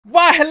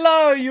Why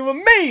hello you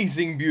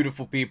amazing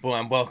beautiful people,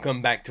 and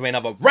welcome back to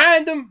another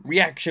random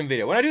reaction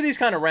video. When I do these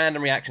kind of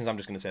random reactions, I'm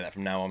just going to say that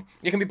from now on,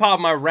 you can be part of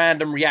my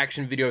random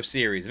reaction video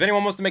series. If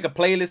anyone wants to make a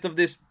playlist of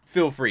this,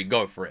 feel free,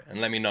 go for it and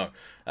let me know,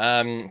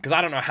 because I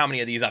don't know how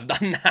many of these I've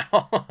done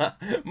now.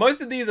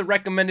 Most of these are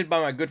recommended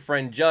by my good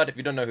friend Judd. If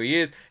you don't know who he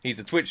is, he's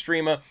a Twitch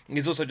streamer.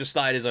 He's also just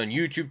started his own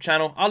YouTube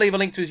channel. I'll leave a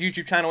link to his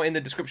YouTube channel in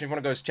the description if you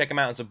want to go check him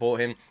out and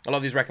support him. A lot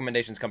of these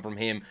recommendations come from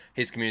him,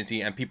 his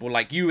community, and people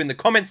like you in the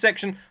comments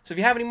section. So if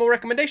you have any more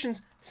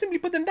recommendations, simply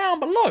put them down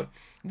below.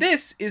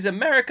 This is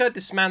America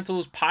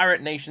dismantles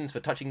pirate nations for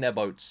touching their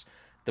boats.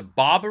 The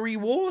Barbary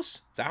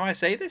Wars? Is that how I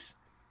say this?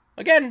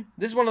 Again,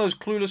 this is one of those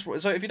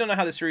clueless... So if you don't know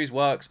how this series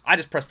works, I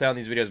just press play on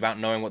these videos without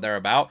knowing what they're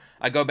about.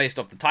 I go based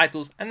off the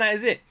titles, and that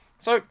is it.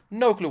 So,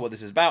 no clue what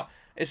this is about.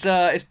 It's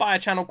by a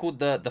channel called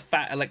the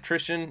Fat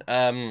Electrician.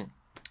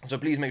 So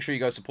please make sure you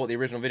go support the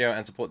original video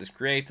and support this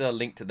creator.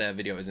 Link to their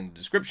video is in the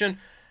description.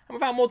 And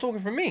without more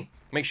talking from me,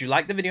 make sure you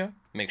like the video.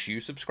 Make sure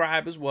you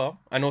subscribe as well.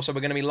 And also,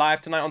 we're going to be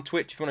live tonight on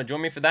Twitch if you want to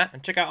join me for that.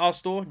 And check out our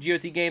store,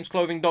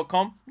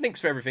 GOTgamesclothing.com.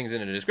 Links for everything's in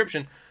the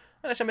description.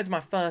 And let's jump into my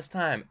first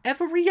time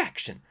ever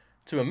reaction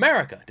to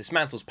America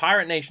dismantles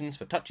pirate nations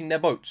for touching their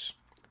boats.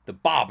 The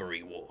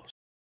Barbary Wars.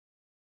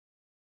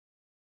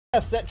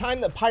 Yes, that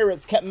time that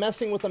pirates kept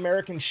messing with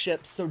American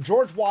ships, so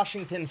George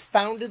Washington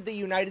founded the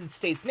United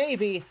States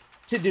Navy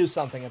to do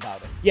something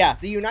about it. Yeah,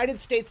 the United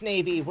States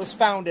Navy was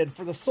founded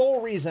for the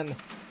sole reason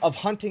of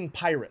hunting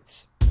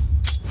pirates.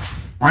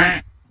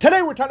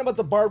 Today we're talking about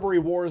the Barbary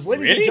Wars.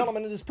 Ladies and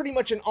gentlemen, it is pretty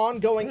much an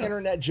ongoing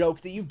internet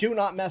joke that you do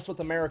not mess with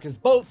America's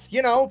boats.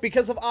 You know,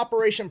 because of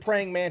Operation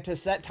Praying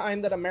Mantis, that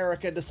time that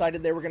America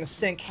decided they were going to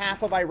sink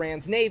half of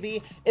Iran's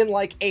navy in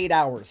like 8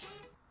 hours.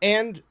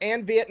 And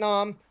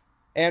Vietnam,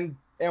 and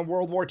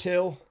World War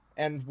II,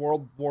 and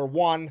World War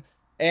I,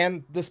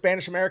 and the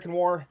Spanish-American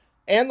War,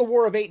 and the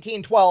War of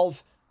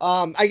 1812.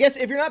 I guess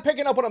if you're not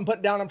picking up what I'm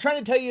putting down, I'm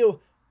trying to tell you,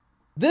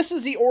 this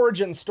is the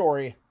origin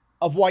story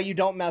of why you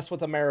don't mess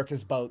with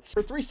America's boats.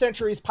 For 3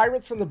 centuries,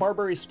 pirates from the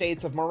Barbary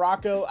states of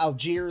Morocco,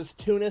 Algiers,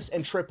 Tunis,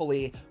 and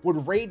Tripoli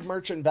would raid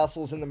merchant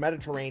vessels in the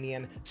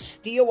Mediterranean,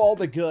 steal all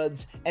the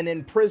goods, and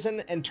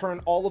imprison and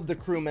turn all of the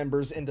crew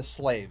members into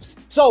slaves.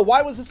 So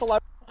why was this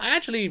allowed? I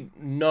actually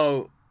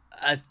know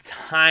a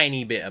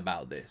tiny bit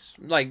about this,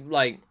 like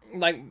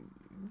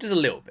just a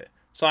little bit.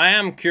 So I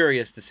am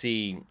curious to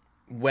see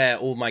where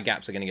all my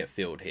gaps are going to get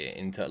filled here.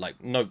 Into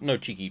like no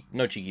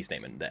cheeky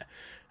statement there.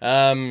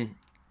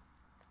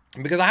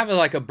 Because I have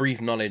like a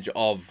brief knowledge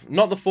of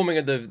not the forming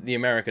of the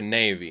American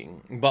Navy,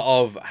 but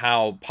of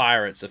how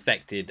pirates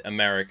affected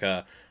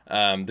America,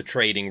 the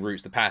trading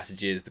routes, the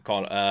passages,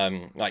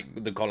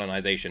 like the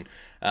colonization,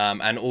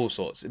 and all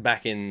sorts.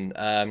 Back in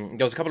there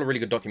was a couple of really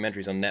good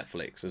documentaries on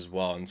Netflix as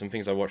well, and some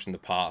things I watched in the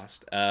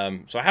past.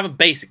 So I have a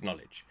basic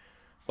knowledge.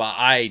 But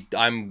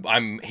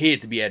I'm here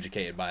to be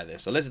educated by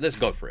this, so let's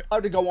go for it.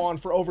 To go on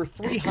for over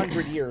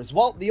 300 years.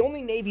 Well, the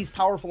only navies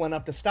powerful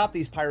enough to stop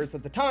these pirates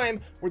at the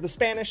time were the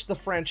Spanish, the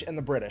French, and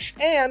the British.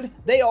 And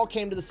they all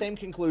came to the same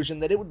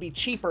conclusion that it would be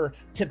cheaper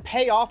to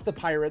pay off the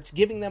pirates,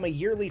 giving them a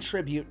yearly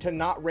tribute to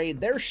not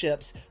raid their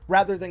ships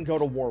rather than go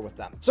to war with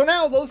them. So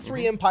now those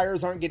 3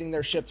 empires aren't getting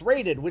their ships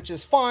raided, which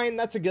is fine.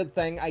 That's a good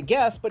thing, I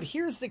guess. But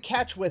here's the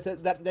catch with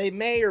it that they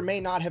may or may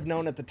not have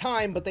known at the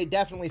time, but they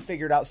definitely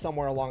figured out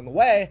somewhere along the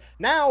way.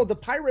 Now the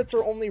pirates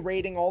are only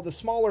raiding all the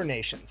smaller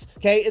nations.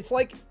 Okay, it's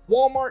like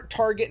Walmart,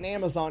 Target, and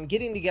Amazon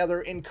getting together,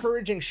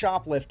 encouraging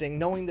shoplifting,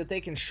 knowing that they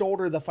can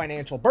shoulder the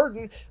financial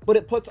burden, but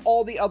it puts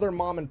all the other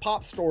mom and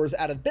pop stores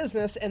out of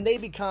business and they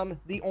become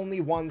the only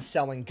ones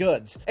selling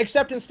goods.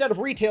 Except instead of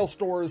retail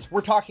stores,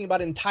 we're talking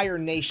about entire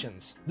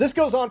nations. This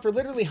goes on for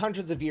literally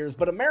hundreds of years,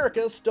 but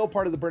America is still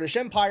part of the British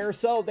Empire,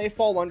 so they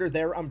fall under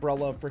their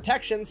umbrella of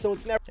protection, so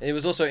it's never... It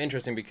was also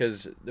interesting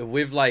because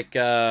with like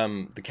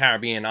the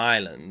Caribbean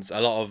islands, a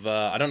lot of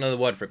I don't know the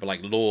word for it, but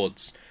like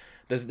lords,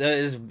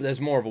 there's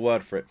more of a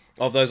word for it,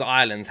 of those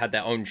islands had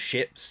their own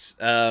ships,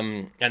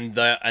 and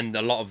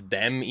a lot of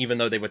them, even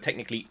though they were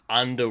technically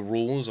under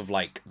rules of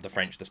like the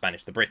French, the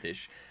Spanish, the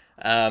British,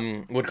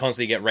 would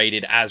constantly get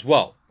raided as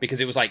well, because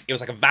it was like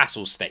a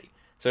vassal state.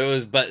 So it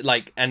was, but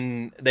like,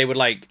 and they would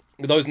like,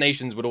 those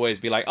nations would always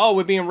be like, oh,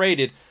 we're being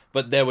raided,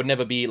 but there would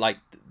never be like,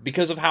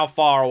 because of how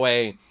far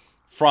away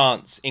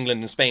France,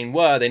 England, and Spain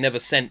were, they never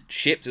sent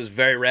ships. It was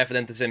very rare for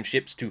them to send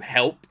ships to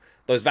help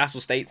those vassal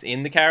states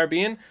in the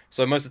Caribbean.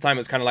 So most of the time it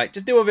was kind of like,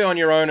 just deal with it on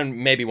your own and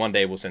maybe one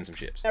day we'll send some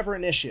ships. Never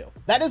an issue.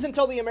 That is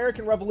until the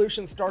American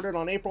Revolution started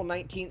on April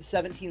 19th,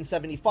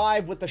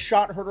 1775 with the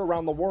shot heard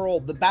around the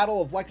world, the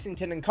Battle of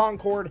Lexington and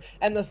Concord,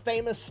 and the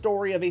famous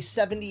story of a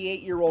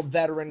 78-year-old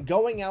veteran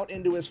going out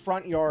into his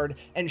front yard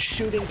and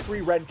shooting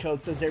 3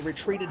 redcoats as they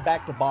retreated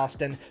back to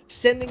Boston,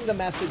 sending the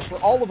message for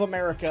all of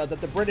America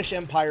that the British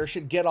Empire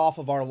should get off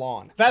of our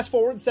lawn. Fast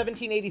forward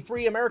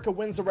 1783, America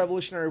wins the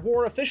Revolutionary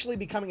War, officially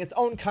becoming its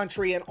own country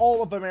country, and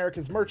all of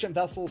America's merchant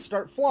vessels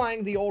start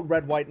flying the old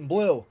red, white, and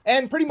blue.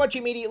 And pretty much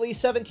immediately,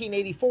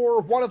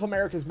 1784, one of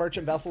America's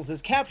merchant vessels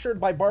is captured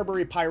by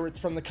Barbary pirates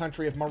from the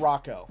country of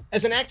Morocco.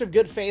 As an act of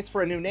good faith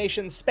for a new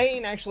nation,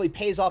 Spain actually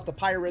pays off the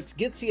pirates,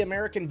 gets the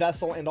American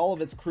vessel and all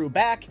of its crew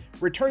back,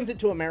 returns it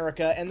to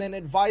America, and then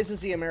advises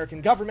the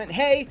American government,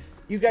 hey,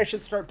 you guys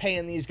should start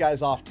paying these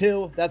guys off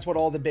too. That's what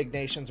all the big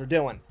nations are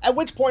doing. At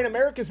which point,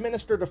 America's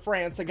minister to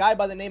France, a guy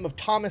by the name of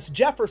Thomas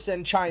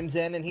Jefferson, chimes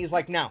in and he's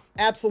like, no,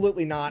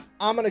 absolutely not.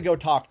 I'm gonna go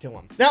talk to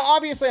him. Now,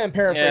 obviously, I'm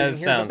paraphrasing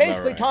here, but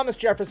basically, Thomas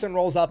Jefferson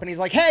rolls up and he's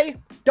like, hey,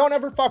 don't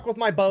ever fuck with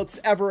my boats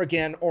ever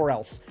again or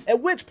else.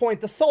 At which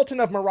point, the Sultan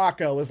of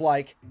Morocco is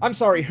like, I'm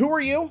sorry, who are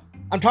you?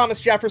 I'm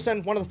Thomas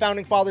Jefferson, one of the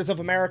founding fathers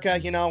of America.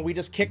 You know, we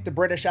just kicked the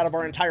British out of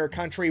our entire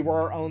country.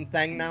 We're our own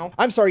thing now.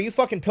 I'm sorry, you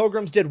fucking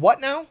pilgrims did what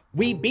now?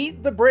 We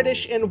beat the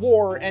British in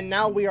war and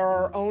now we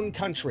are our own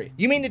country.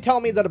 You mean to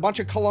tell me that a bunch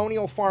of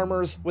colonial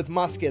farmers with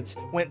muskets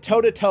went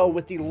toe-to-toe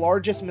with the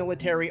largest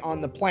military on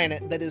the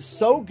planet that is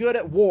so good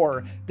at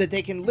war that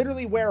they can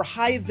literally wear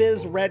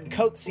high-vis red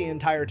coats the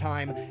entire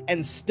time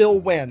and still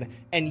win,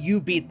 and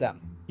you beat them?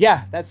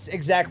 Yeah, that's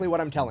exactly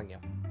what I'm telling you.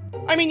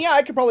 I mean, yeah,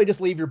 I could probably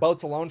just leave your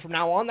boats alone from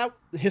now on. That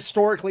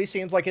historically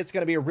seems like it's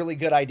going to be a really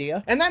good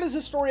idea. And that is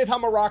the story of how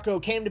Morocco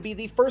came to be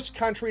the first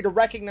country to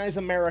recognize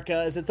America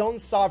as its own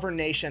sovereign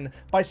nation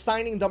by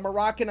signing the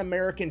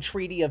Moroccan-American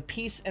Treaty of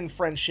Peace and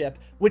Friendship,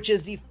 which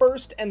is the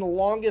first and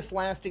longest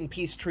lasting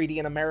peace treaty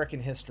in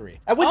American history.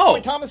 At which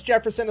point Thomas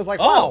Jefferson is like,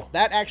 wow,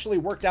 that actually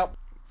worked out.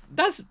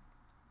 That's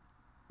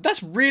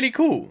really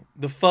cool.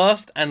 The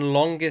first and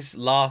longest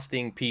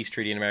lasting peace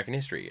treaty in American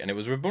history, and it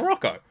was with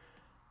Morocco.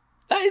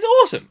 That is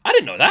awesome. I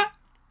didn't know that.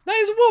 That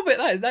is a little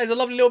bit. That is a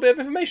lovely little bit of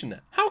information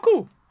there. How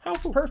cool. How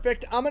cool.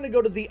 Perfect. I'm going to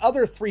go to the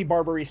other 3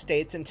 Barbary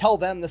states and tell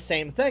them the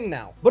same thing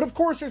now. But of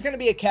course, there's going to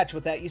be a catch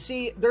with that. You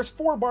see, there's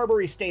 4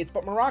 Barbary states,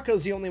 but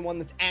Morocco's the only one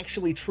that's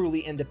actually truly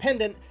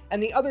independent,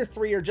 and the other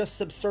 3 are just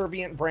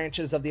subservient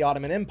branches of the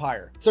Ottoman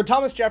Empire. So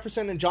Thomas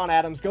Jefferson and John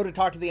Adams go to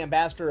talk to the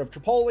ambassador of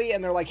Tripoli,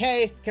 and they're like,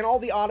 hey, can all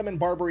the Ottoman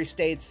Barbary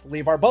states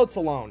leave our boats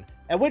alone?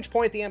 At which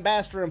point the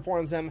ambassador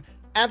informs them,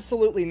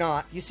 absolutely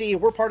not. You see,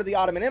 we're part of the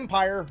Ottoman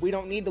Empire. We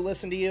don't need to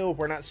listen to you.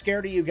 We're not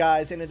scared of you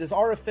guys. And it is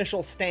our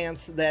official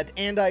stance that,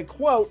 and I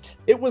quote,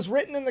 it was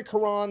written in the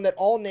Quran that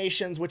all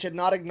nations which had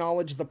not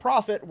acknowledged the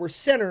Prophet were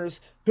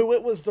sinners, who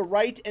it was the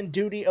right and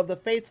duty of the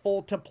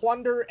faithful to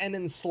plunder and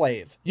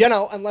enslave. You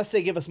know, unless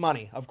they give us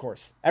money, of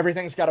course.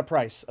 Everything's got a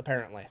price,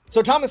 apparently.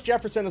 So Thomas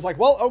Jefferson is like,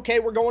 well,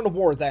 okay, we're going to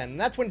war then. And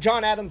that's when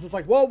John Adams is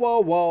like, whoa, whoa,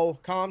 whoa,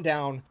 calm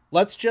down.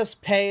 Let's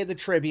just pay the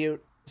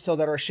tribute so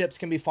that our ships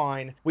can be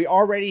fine. We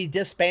already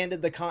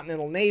disbanded the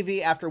Continental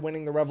Navy after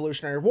winning the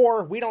Revolutionary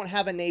War. We don't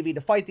have a navy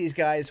to fight these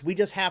guys. We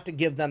just have to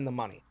give them the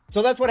money.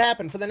 So that's what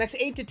happened. For the next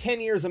 8 to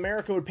 10 years,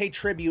 America would pay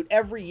tribute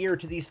every year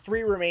to these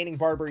 3 remaining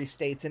Barbary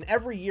states, and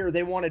every year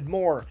they wanted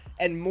more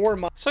and more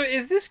money. So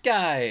is this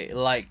guy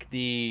like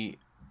the...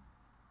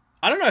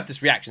 I don't know if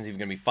this reaction is even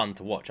going to be fun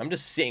to watch. I'm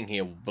just sitting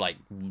here like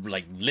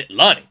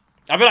learning.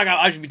 I feel like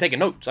I should be taking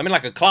notes. I'm in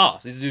like a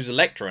class. This dude's a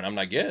lecturer, and I'm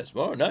like, yes,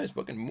 well, nice,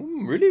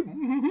 fucking, really?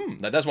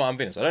 That's what I'm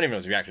feeling. So I don't even know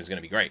if his reaction is going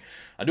to be great.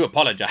 I do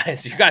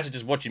apologize. You guys are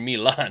just watching me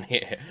learn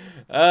here.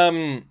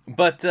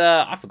 But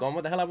I forgot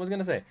what the hell I was going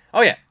to say.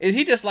 Oh, yeah. Is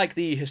he just like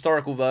the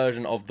historical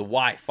version of the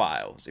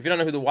Y-Files? If you don't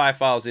know who the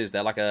Y-Files is,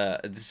 they're like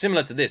it's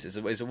similar to this.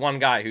 It's one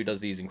guy who does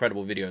these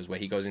incredible videos where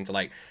he goes into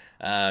like,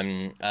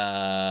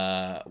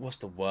 what's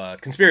the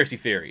word? Conspiracy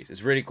theories.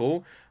 It's really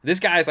cool. This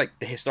guy is like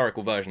the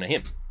historical version of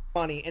him.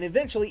 Money, and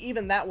eventually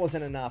even that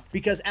wasn't enough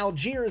because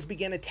Algiers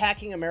began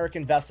attacking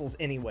American vessels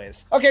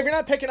anyways. Okay, if you're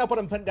not picking up what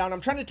I'm putting down, I'm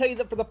trying to tell you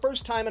that for the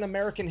first time in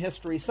American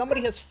history,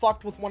 somebody has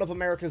fucked with one of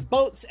America's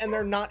boats and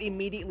they're not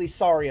immediately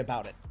sorry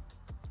about it.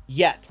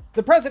 Yet.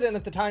 The president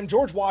at the time,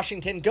 George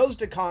Washington, goes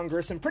to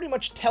Congress and pretty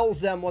much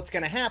tells them what's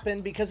going to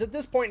happen because at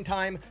this point in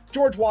time,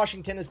 George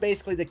Washington is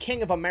basically the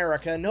king of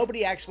America.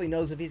 Nobody actually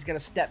knows if he's going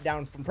to step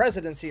down from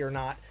presidency or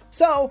not.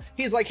 So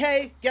he's like,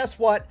 hey, guess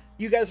what?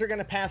 You guys are going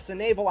to pass the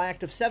Naval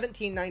Act of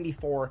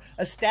 1794,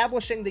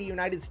 establishing the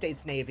United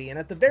States Navy. And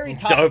at the very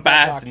top of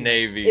that document,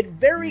 Navy. It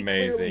very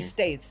clearly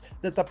states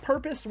that the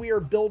purpose we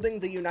are building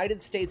the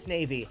United States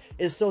Navy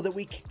is so that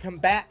we can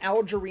combat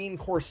Algerine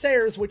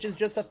corsairs, which is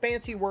just a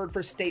fancy word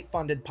for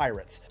state-funded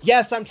pirates.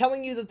 Yes, I'm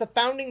telling you that the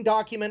founding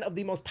document of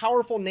the most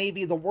powerful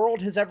navy the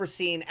world has ever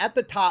seen at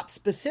the top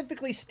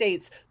specifically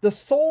states the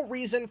sole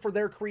reason for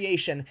their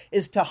creation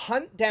is to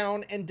hunt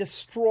down and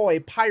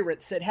destroy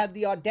pirates that had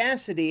the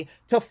audacity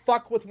to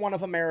fuck with one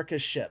of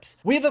America's ships.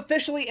 We've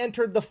officially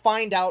entered the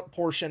find out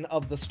portion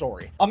of the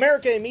story.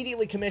 America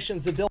immediately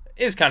commissions the bill.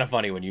 It's kind of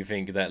funny when you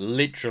think that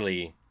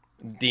literally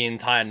the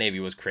entire navy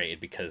was created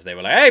because they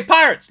were like, hey,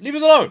 pirates, leave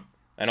us alone.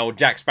 And old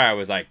Jack Sparrow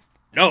was like,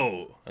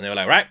 no. And they were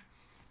like, right,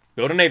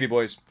 build a navy,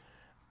 boys.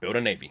 Build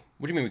a navy.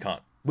 What do you mean we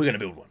can't? We're going to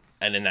build one.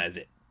 And then that is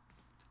it.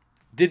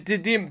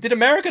 Did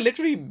America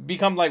literally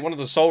become like one of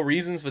the sole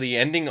reasons for the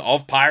ending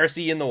of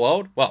piracy in the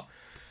world? Well,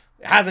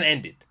 it hasn't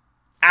ended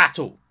at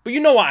all. But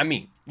you know what I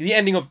mean. the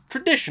ending of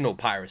traditional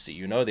piracy,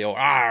 you know, the old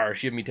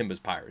shiv me timbers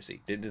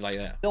piracy. Did it like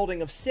that.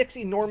 Building of 6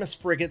 enormous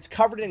frigates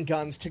covered in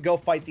guns to go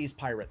fight these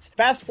pirates.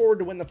 Fast forward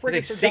to when the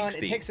frigates are done,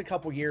 it takes a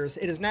couple years.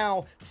 It is now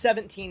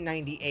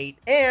 1798,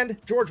 and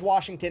George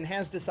Washington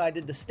has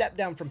decided to step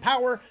down from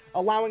power,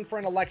 allowing for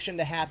an election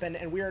to happen,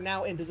 and we are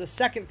now into the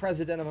second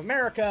president of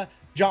America,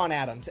 John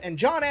Adams. And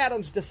John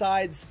Adams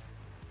decides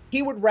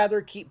he would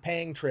rather keep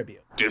paying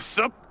tribute.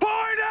 Disappointed!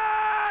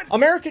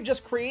 America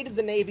just created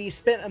the Navy,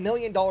 spent $1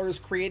 million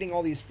creating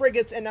all these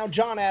frigates, and now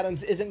John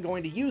Adams isn't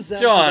going to use them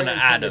for their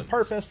intended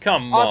purpose.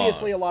 Come on.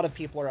 Obviously, a lot of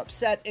people are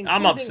upset,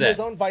 including his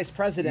own vice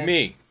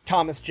president,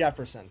 Thomas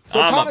Jefferson. So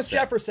Thomas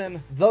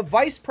Jefferson, the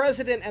vice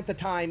president at the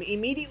time,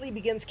 immediately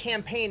begins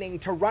campaigning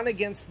to run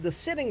against the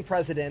sitting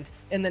president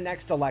in the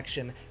next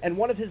election. And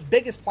one of his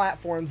biggest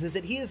platforms is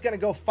that he is going to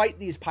go fight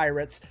these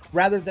pirates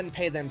rather than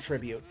pay them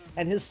tribute.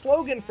 And his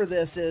slogan for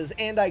this is,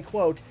 and I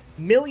quote,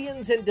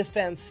 "Millions in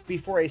defense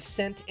before a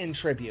cent in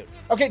tribute."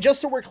 Okay, just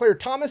so we're clear,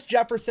 Thomas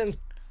Jefferson's...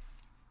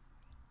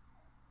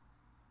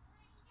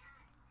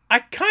 I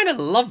kind of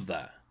love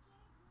that.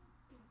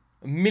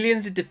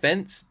 Millions in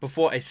defense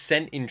before a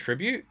cent in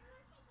tribute?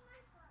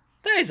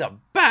 That is a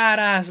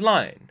badass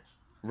line,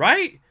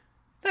 right?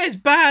 That is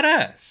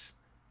badass.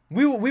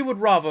 We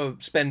would rather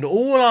spend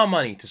all our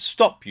money to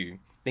stop you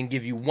than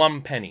give you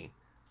 1 penny.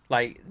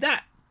 Like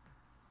that.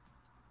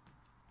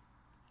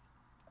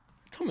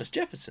 Thomas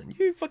Jefferson,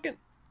 you fucking...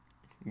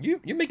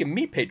 You're making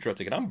me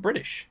patriotic and I'm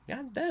British.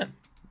 God damn.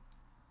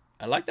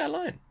 I like that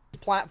line.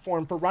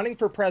 Platform for running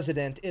for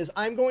president is,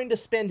 I'm going to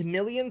spend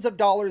millions of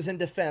dollars in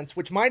defense,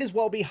 which might as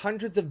well be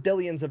hundreds of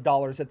billions of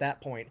dollars at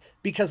that point,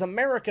 because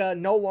America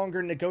no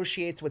longer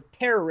negotiates with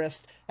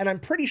terrorists, and I'm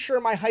pretty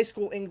sure my high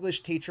school English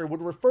teacher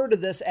would refer to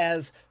this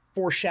as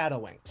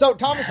foreshadowing. So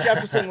Thomas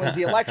Jefferson wins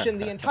the election.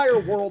 The entire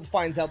world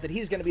finds out that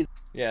he's going to be...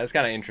 Yeah, it's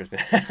kind of interesting,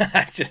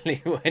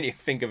 actually, when you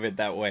think of it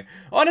that way.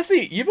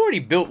 Honestly, you've already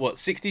built, what,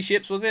 60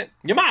 ships, was it?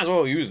 You might as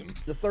well use them.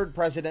 The third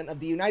president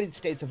of the United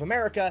States of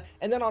America,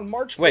 and then on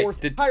March 4th,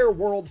 the entire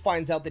world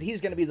finds out that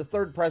he's going to be the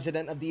third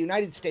president of the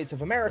United States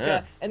of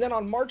America, and then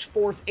on March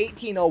 4th,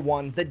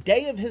 1801, the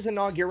day of his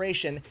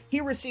inauguration,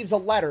 he receives a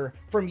letter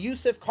from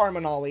Yusuf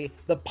Karmanali,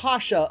 the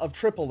Pasha of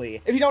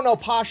Tripoli. If you don't know,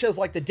 Pasha is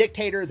like the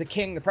dictator, the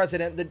king, the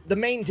president, the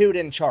main dude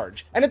in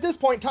charge. And at this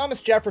point,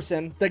 Thomas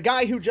Jefferson, the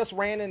guy who just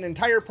ran an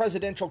entire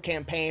presidential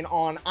campaign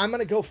on, I'm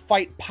gonna go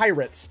fight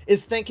pirates,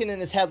 is thinking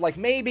in his head, like,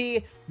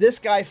 maybe this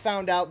guy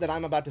found out that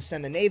I'm about to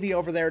send a navy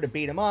over there to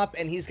beat him up,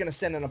 and he's gonna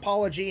send an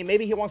apology.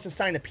 Maybe he wants to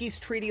sign a peace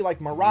treaty like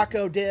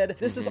Morocco did.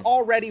 This is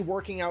already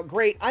working out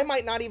great. I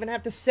might not even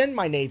have to send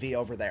my navy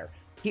over there.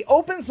 He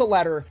opens the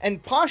letter,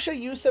 and Pasha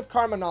Yusuf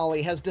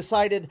Karmanali has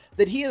decided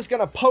that he is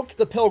going to poke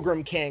the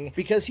Pilgrim King,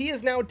 because he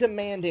is now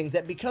demanding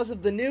that because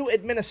of the new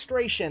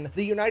administration,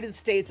 the United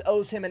States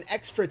owes him an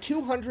extra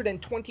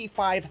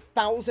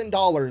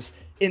 $225,000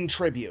 in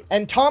tribute.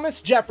 And Thomas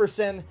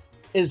Jefferson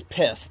is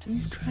pissed.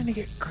 You're trying to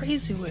get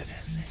crazy with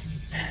this.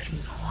 You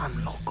know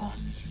I'm local.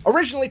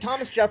 Originally,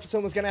 Thomas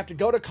Jefferson was going to have to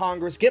go to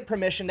Congress, get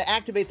permission to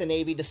activate the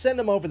Navy to send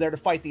him over there to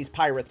fight these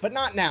pirates, but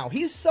not now.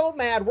 He's so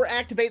mad we're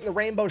activating the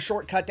Rainbow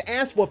Shortcut to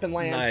ass-whooping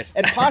land,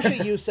 and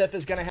Pasha Yusuf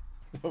is going to have...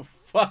 The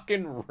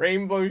fucking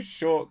Rainbow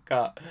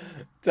Shortcut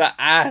to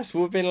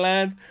ass-whooping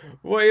land?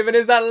 What even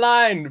is that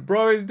line?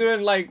 Bro is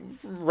doing, like,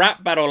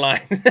 rap battle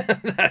lines.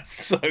 That's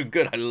so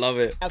good. I love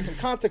it. Have some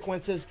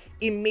consequences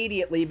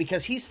immediately,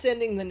 because he's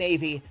sending the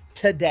Navy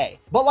today.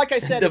 But like I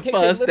said, it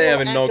takes a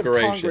literal act of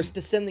Congress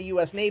to send the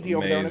U.S. Navy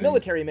over there on a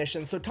military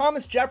mission. So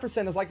Thomas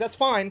Jefferson is like, that's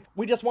fine.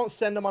 We just won't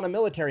send them on a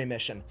military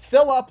mission.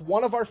 Fill up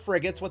one of our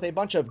frigates with a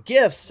bunch of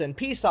gifts and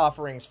peace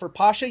offerings for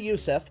Pasha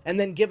Yusuf, and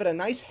then give it a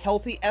nice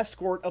healthy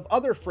escort of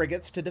other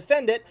frigates to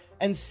defend it,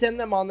 and send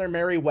them on their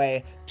merry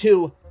way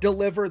to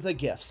deliver the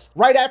gifts.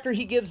 Right after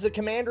he gives the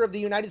commander of the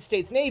United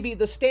States Navy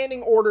the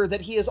standing order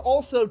that he is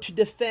also to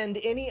defend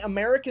any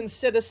American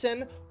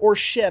citizen or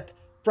ship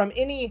from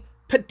any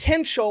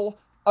potential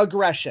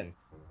aggression.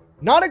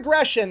 Not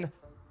aggression,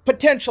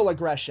 potential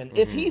aggression.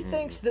 If he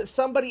thinks that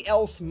somebody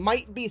else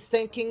might be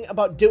thinking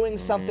about doing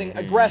something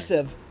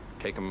aggressive,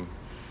 take them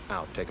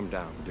out, take them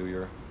down, do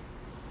your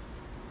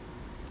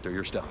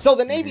stuff. So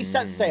the Navy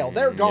sets sail.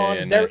 They're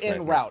gone. They're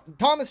en route.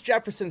 Thomas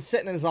Jefferson's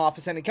sitting in his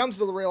office, and he comes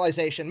to the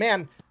realization,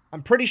 man,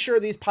 I'm pretty sure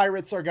these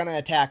pirates are going to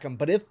attack him,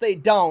 but if they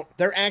don't,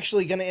 they're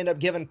actually going to end up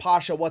giving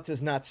Pasha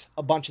What's-His-Nuts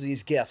a bunch of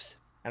these gifts,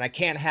 and I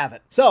can't have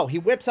it. So he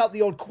whips out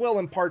the old quill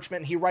and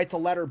parchment, he writes a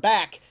letter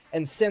back,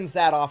 and sends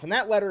that off, and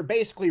that letter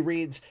basically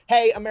reads,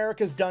 hey,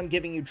 America's done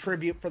giving you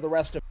tribute for the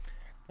rest of...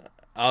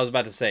 I was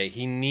about to say,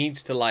 he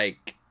needs to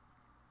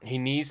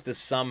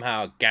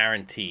somehow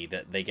guarantee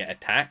that they get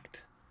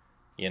attacked,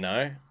 you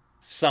know?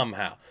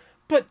 Somehow.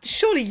 But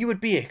surely you would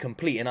be a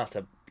complete and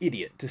utter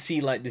idiot to see,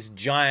 like, this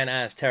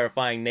giant-ass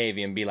terrifying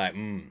navy and be like,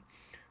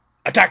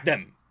 attack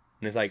them!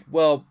 And it's like,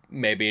 well,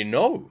 maybe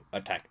no,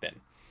 attack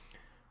them.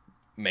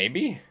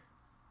 Maybe.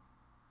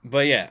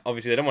 But yeah,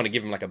 obviously they don't want to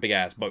give him like a big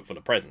ass boat full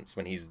of presents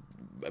when he's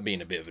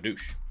being a bit of a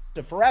douche.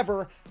 To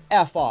forever,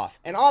 F off.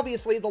 And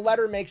obviously the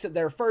letter makes it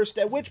there first,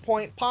 at which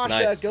point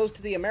Pasha goes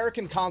to the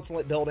American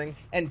consulate building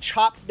and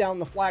chops down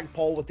the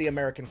flagpole with the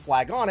American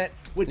flag on it.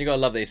 You gotta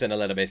love that he sent a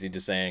letter basically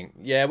just saying,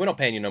 yeah, we're not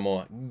paying you no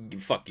more,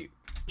 fuck you.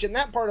 In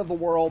that part of the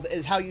world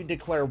is how you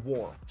declare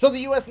war. So the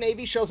US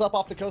Navy shows up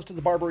off the coast of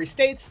the Barbary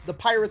States, the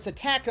pirates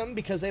attack them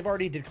because they've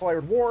already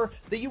declared war,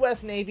 the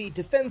US Navy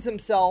defends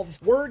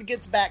themselves, word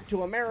gets back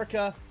to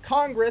America,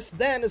 Congress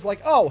then is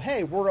like, oh,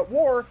 hey, we're at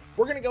war,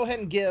 we're gonna go ahead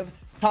and give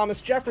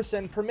Thomas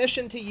Jefferson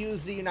permission to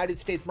use the United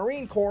States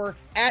Marine Corps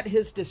at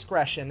his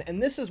discretion.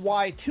 And this is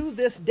why, to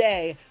this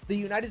day, the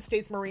United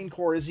States Marine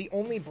Corps is the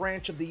only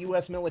branch of the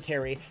US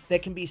military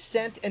that can be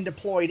sent and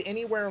deployed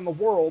anywhere in the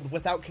world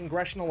without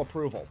congressional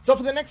approval. So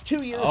for the next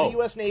 2 years, the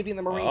US Navy and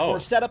the Marine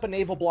Corps set up a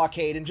naval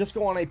blockade and just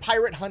go on a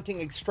pirate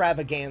hunting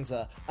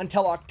extravaganza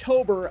until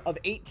October of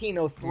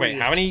 1803. Wait,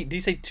 how many? Did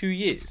you say 2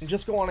 years? And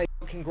just go on a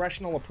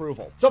congressional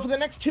approval. So for the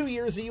next 2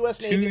 years, the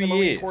US Navy and the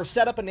Marine Corps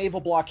set up a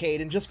naval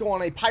blockade and just go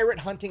on a pirate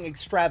hunting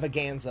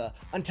extravaganza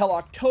until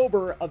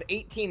October of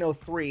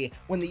 1803,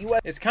 when the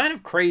US... It's kind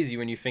of crazy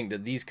when you think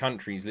that these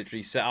countries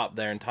literally set up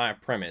their entire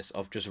premise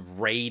of just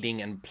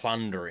raiding and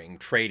plundering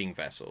trading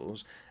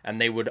vessels, and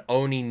they would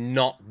only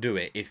not do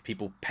it if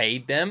people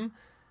paid them.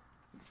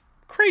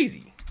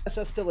 Crazy.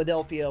 USS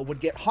Philadelphia would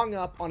get hung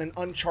up on an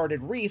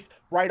uncharted reef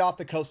right off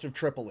the coast of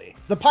Tripoli.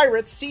 The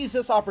pirates seize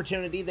this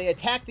opportunity, they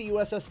attack the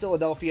USS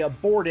Philadelphia,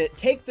 board it,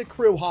 take the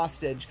crew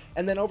hostage,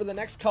 and then over the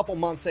next couple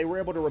months they were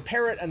able to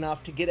repair it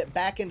enough to get it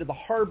back into the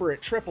harbor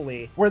at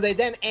Tripoli, where they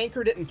then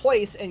anchored it in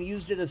place and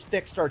used it as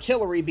fixed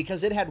artillery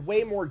because it had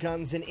way more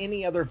guns than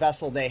any other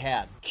vessel they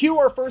had. Cue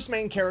our first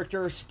main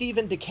character,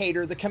 Stephen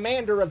Decatur, the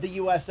commander of the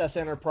USS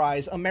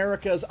Enterprise,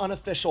 America's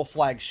unofficial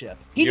flagship.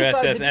 He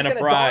decides that he's going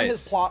to don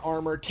his plot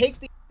armor, take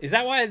the... Is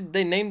that why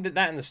they named it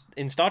that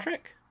in Star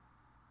Trek?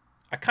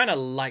 I kind of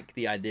like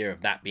the idea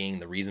of that being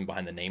the reason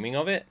behind the naming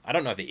of it. I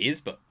don't know if it is,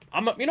 but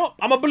I'm a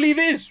believe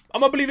it is.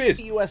 I'm a believe it is.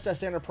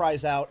 USS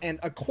Enterprise out and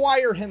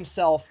acquire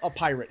himself a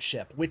pirate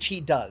ship, which he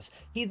does.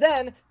 He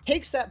then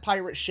takes that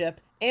pirate ship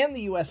and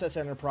the USS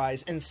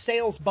Enterprise and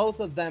sails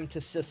both of them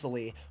to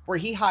Sicily, where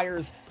he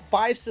hires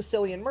 5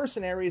 Sicilian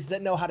mercenaries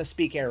that know how to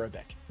speak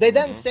Arabic. They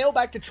then sail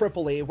back to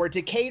Tripoli, where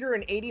Decatur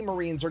and 80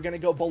 Marines are going to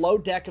go below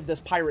deck of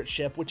this pirate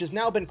ship, which has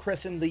now been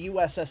christened the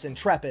USS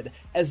Intrepid,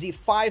 as the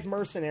 5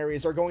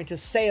 mercenaries are going to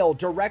sail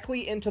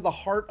directly into the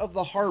heart of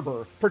the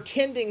harbor,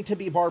 pretending to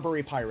be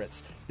Barbary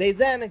pirates. They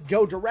then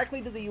go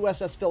directly to the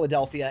USS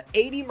Philadelphia,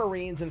 80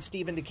 Marines and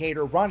Stephen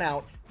Decatur run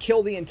out,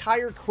 kill the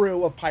entire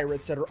crew of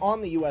pirates that are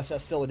on the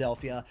USS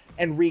Philadelphia,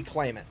 and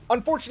reclaim it.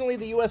 Unfortunately,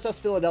 the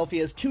USS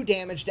Philadelphia is too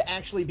damaged to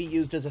actually be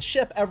used as a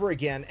ship ever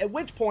again, at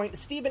which point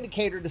Stephen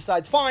Decatur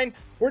decides, fine,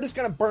 we're just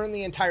going to burn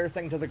the entire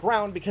thing to the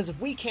ground, because if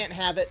we can't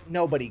have it,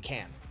 nobody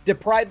can.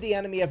 Deprive the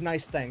enemy of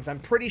nice things. I'm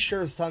pretty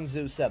sure Sun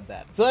Tzu said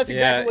that. So that's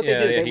exactly what they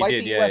do. They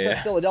light the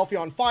USS Philadelphia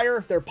on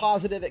fire, they're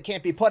positive it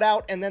can't be put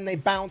out, and then they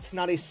bounce.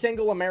 Not a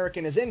single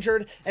American is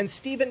injured, and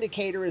Stephen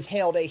Decatur is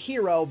hailed a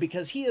hero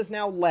because he has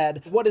now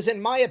led what is, in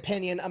my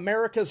opinion,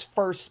 America's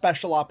first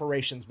special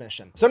operations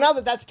mission. So now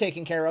that that's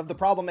taken care of, the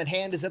problem at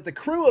hand is that the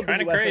crew of the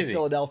USS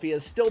Philadelphia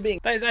is still being...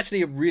 That is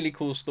actually a really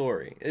cool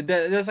story.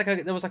 There was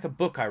like a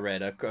book I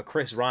read, a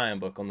Chris Ryan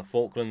book on the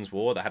Falklands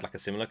War that had like a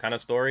similar kind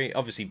of story.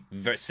 Obviously,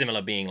 very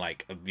similar being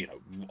like, you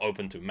know,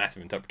 open to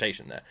massive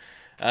interpretation there.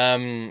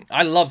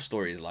 I love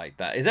stories like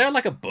that. Is there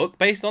like a book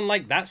based on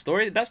like that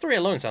story? That story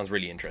alone sounds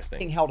really interesting.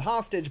 Being held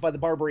hostage by the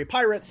Barbary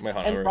pirates,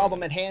 and the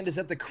problem at hand is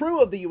that the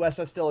crew of the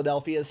USS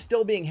Philadelphia is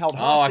still being held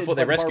hostage by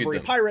the Barbary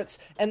pirates,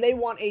 and they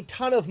want a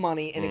ton of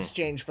money in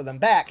exchange for them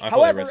back.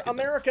 However,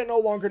 America no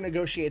longer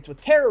negotiates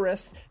with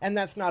terrorists, and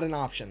that's not an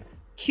option.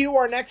 Cue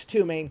our next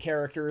 2 main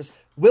characters,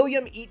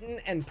 William Eaton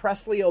and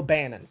Presley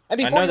O'Bannon. And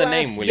before I know the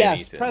name William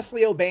Eaton.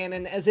 Presley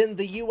O'Bannon, as in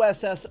the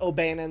USS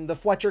O'Bannon, the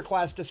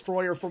Fletcher-class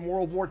destroyer from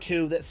World War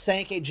II that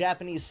sank a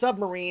Japanese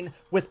submarine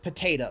with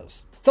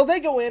potatoes. So they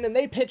go in and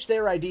they pitch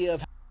their idea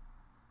of...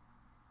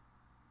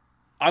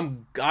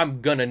 I'm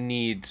gonna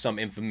need some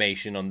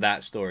information on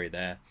that story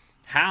there.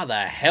 How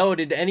the hell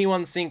did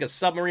anyone sink a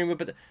submarine with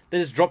potatoes? They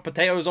just dropped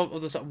potatoes off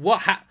of the...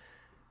 What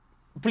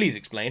Please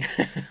explain.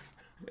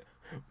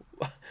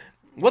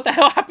 What the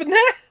hell happened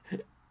there?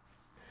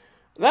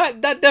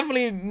 That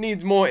definitely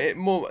needs more.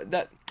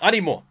 I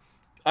need more.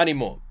 I need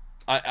more.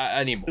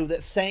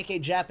 That sank a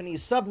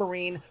Japanese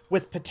submarine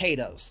with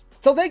potatoes.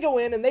 So they go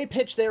in and they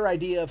pitch their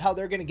idea of how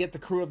they're going to get the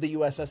crew of the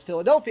USS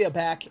Philadelphia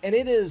back, and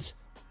it is,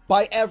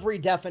 by every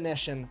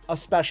definition, a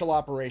special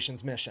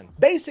operations mission.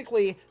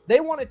 Basically,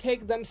 they want to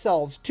take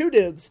themselves 2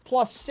 dudes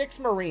plus 6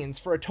 Marines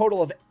for a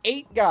total of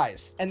 8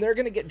 guys, and they're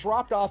going to get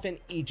dropped off in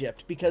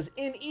Egypt, because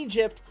in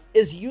Egypt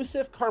is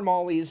Yusuf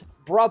Karmali's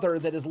brother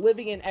that is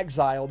living in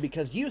exile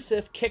because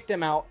Yusuf kicked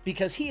him out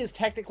because he is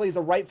technically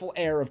the rightful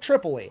heir of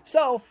Tripoli.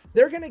 So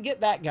they're going to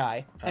get that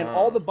guy and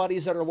all the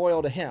buddies that are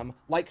loyal to him,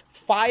 like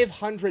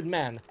 500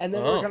 men, and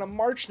then they're going to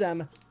march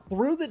them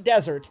through the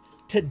desert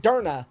to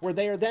Derna, where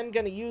they are then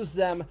going to use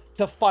them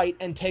to fight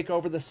and take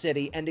over the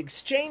city and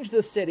exchange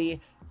the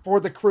city for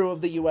the crew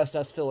of the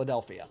USS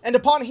Philadelphia. And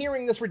upon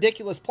hearing this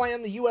ridiculous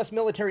plan, the US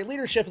military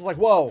leadership is like,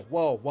 whoa,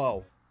 whoa,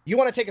 whoa. You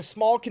want to take a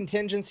small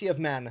contingency of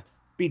men,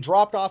 be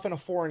dropped off in a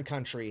foreign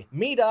country,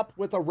 meet up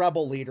with a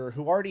rebel leader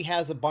who already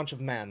has a bunch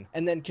of men,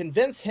 and then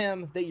convince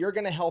him that you're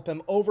going to help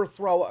him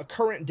overthrow a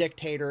current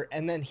dictator,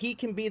 and then he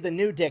can be the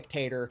new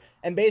dictator,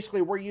 and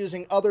basically we're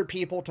using other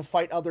people to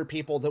fight other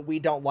people that we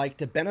don't like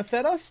to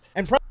benefit us,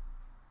 and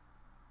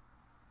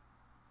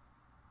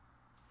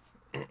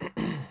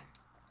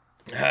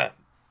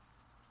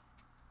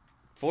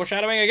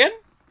foreshadowing again?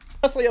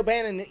 Presley,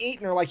 O'Bannon, and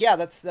Eaton are like, yeah,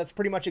 that's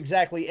pretty much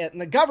exactly it. And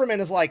the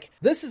government is like,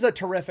 this is a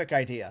terrific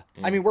idea.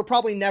 I mean, we're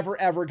probably never,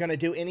 ever going to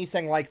do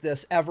anything like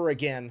this ever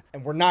again.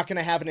 And we're not going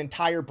to have an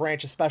entire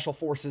branch of special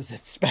forces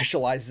that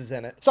specializes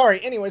in it.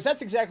 Sorry, anyways,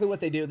 that's exactly what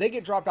they do. They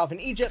get dropped off in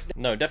Egypt.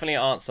 No, definitely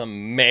aren't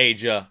some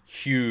major,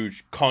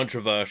 huge,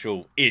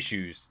 controversial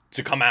issues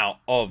to come out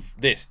of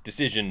this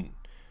decision.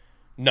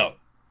 No.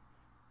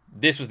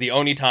 This was the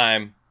only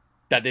time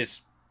that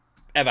this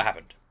ever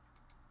happened.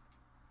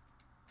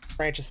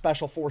 Branch of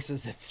special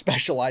forces that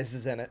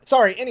specializes in it.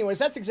 Sorry, anyways,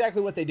 that's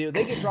exactly what they do.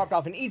 They get dropped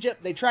off in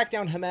Egypt. They track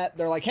down Hamet.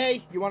 They're like,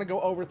 hey, you want to go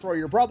overthrow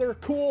your brother?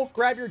 Cool,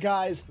 grab your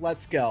guys,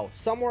 let's go.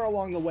 Somewhere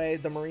along the way,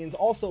 the Marines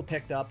also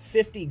picked up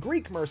 50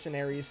 Greek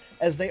mercenaries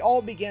as they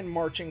all began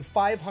marching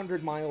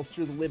 500 miles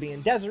through the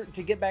Libyan desert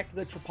to get back to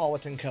the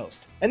Tripolitan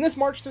coast. And this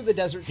march through the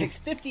desert takes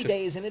 50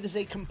 days, and it is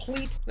a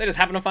complete... They just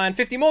happen to find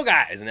 50 more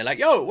guys, and they're like,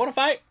 yo, want to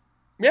fight?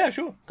 Yeah,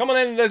 sure. Come on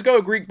then, let's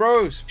go, Greek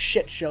bros.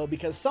 Shit show,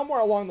 because somewhere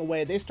along the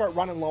way, they start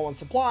running low on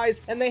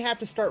supplies, and they have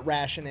to start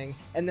rationing,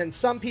 and then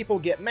some people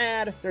get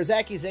mad. There's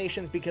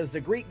accusations because the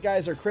Greek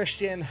guys are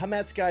Christian,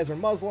 Hamet's guys are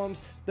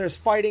Muslims, there's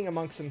fighting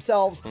amongst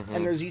themselves,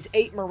 and there's these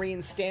 8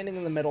 Marines standing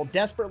in the middle,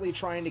 desperately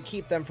trying to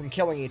keep them from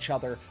killing each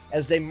other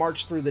as they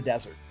march through the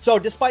desert. So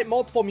despite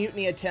multiple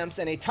mutiny attempts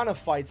and a ton of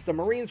fights, the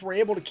Marines were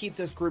able to keep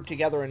this group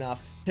together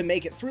enough to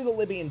make it through the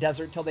Libyan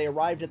desert till they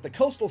arrived at the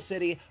coastal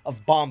city of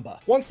Bamba.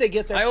 Once they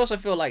get there... I also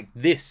feel like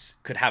this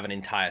could have an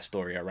entire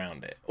story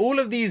around it. All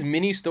of these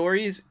mini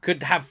stories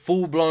could have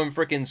full-blown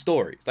freaking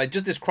stories. Like,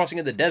 just this crossing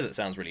of the desert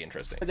sounds really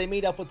interesting. They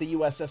meet up with the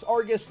USS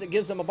Argus that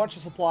gives them a bunch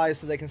of supplies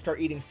so they can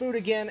start eating food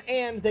again,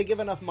 and they give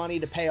enough money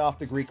to pay off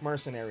the Greek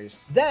mercenaries.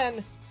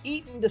 Then,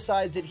 Eaton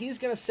decides that he's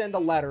going to send a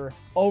letter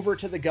over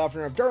to the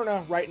governor of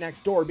Derna right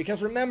next door,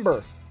 because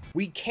remember,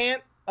 we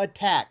can't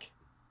attack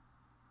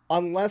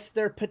unless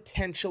they're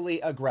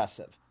potentially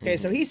aggressive. Okay,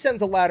 so he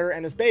sends a letter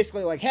and is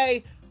basically like,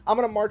 hey, I'm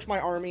gonna march my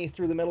army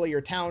through the middle of your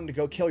town to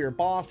go kill your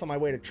boss on my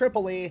way to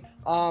Tripoli.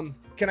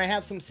 Can I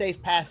have some safe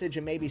passage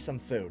and maybe some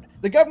food?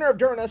 The governor of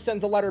Derna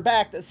sends a letter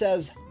back that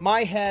says,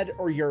 my head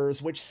or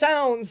yours, which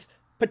sounds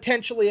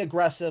potentially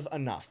aggressive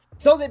enough.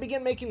 So they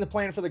begin making the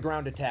plan for the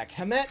ground attack.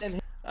 Hamet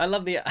and... I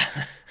love the...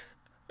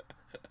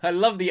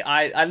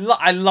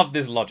 I love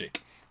this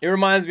logic. It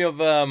reminds me of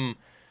the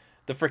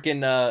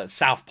freaking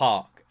South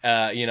Park.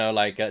 You know,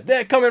 like,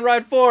 they're coming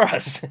right for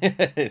us.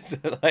 It's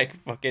like,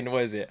 fucking,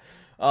 what is it?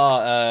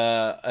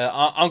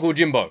 Uncle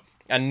Jimbo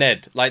and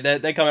Ned. Like,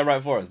 they're coming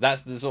right for us.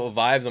 That's the sort of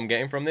vibes I'm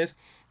getting from this.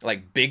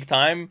 Like, big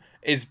time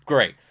is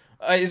great.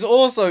 It's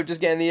also just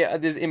getting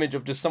this image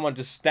of just someone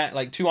just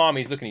like 2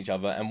 armies looking at each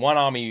other, and one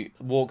army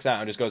walks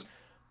out and just goes,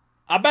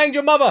 I banged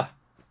your mother.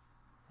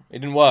 It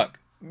didn't work.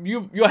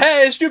 Your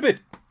hair is stupid.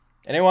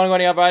 Anyone got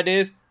any other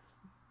ideas?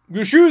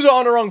 Your shoes are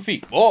on the wrong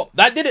feet. Oh,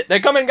 that did it. They're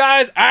coming,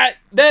 guys. All right,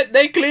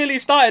 they clearly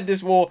started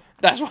this war.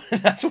 That's what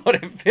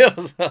it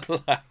feels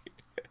like.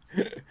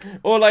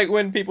 Or like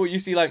when you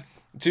see like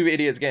 2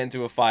 idiots get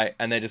into a fight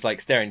and they're just like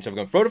staring at each other,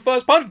 going, "Throw the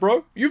first punch,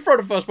 bro. You throw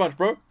the first punch,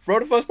 bro. Throw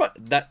the first punch."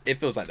 It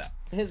feels like that.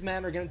 His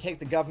men are going to take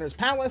the governor's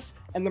palace,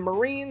 and the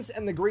Marines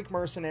and the Greek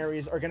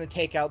mercenaries are going to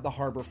take out the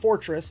harbor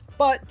fortress.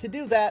 But to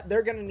do that,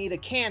 they're going to need a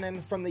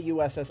cannon from the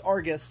USS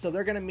Argus, so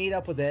they're going to meet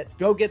up with it,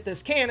 go get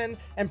this cannon,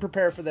 and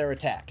prepare for their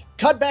attack.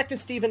 Cut back to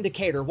Stephen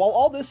Decatur. While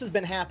all this has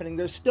been happening,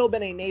 there's still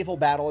been a naval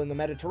battle in the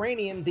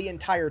Mediterranean the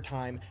entire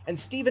time, and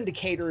Stephen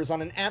Decatur is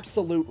on an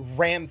absolute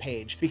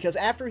rampage, because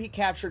after he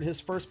captured his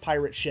first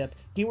pirate ship,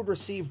 he would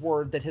receive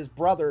word that his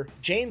brother,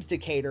 James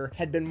Decatur,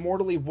 had been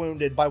mortally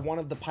wounded by one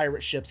of the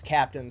pirate ship's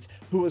captains,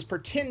 who was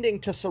pretending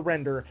to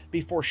surrender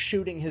before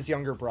shooting his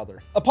younger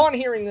brother. Upon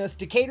hearing this,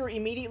 Decatur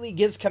immediately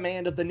gives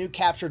command of the new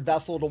captured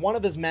vessel to one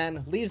of his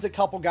men, leaves a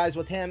couple guys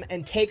with him,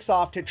 and takes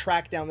off to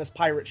track down this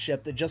pirate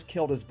ship that just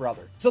killed his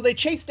brother. So they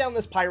chase down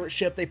this pirate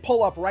ship, they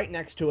pull up right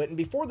next to it, and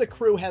before the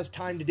crew has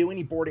time to do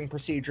any boarding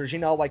procedures, you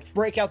know, like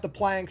break out the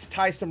planks,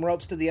 tie some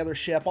ropes to the other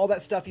ship, all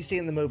that stuff you see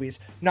in the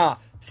movies, nah.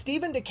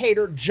 Stephen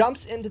Decatur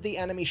jumps into the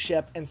enemy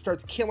ship and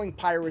starts killing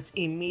pirates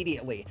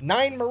immediately.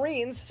 9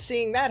 Marines,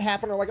 seeing that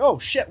happen, are like, oh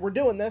shit, we're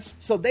doing this.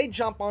 So they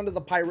jump onto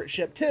the pirate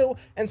ship too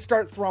and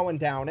start throwing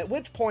down, at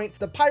which point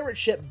the pirate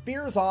ship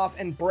veers off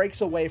and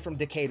breaks away from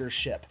Decatur's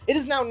ship. It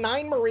is now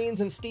 9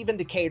 Marines and Stephen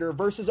Decatur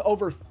versus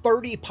over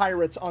 30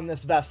 pirates on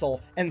this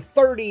vessel, and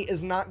 30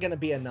 is not going to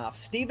be enough.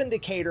 Stephen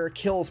Decatur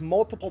kills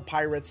multiple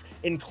pirates,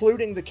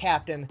 including the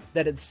captain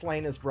that had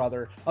slain his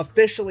brother,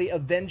 officially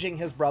avenging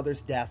his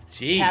brother's death,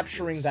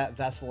 capturing capturing that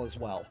vessel as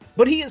well.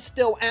 But he is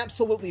still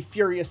absolutely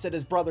furious that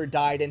his brother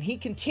died, and he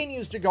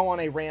continues to go on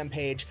a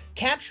rampage,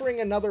 capturing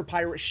another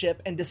pirate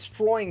ship and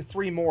destroying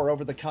 3 more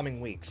over the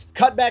coming weeks.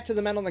 Cut back to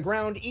the men on the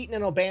ground. Eaton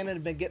and O'Bannon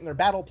have been getting their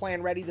battle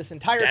plan ready this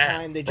entire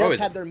time. They just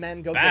had their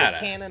men go get a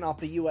cannon off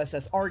the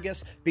USS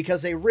Argus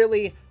because they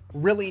really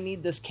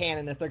need this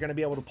cannon if they're going to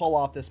be able to pull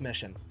off this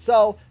mission.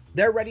 So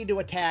they're ready to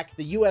attack.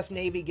 The US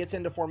Navy gets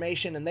into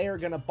formation, and they are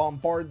going to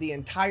bombard the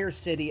entire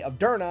city of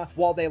Derna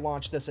while they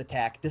launch this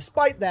attack.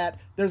 Despite that,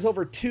 there's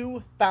over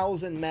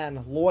 2,000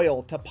 men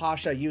loyal to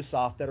Pasha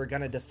Yusuf that are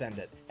going to defend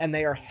it, and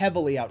they are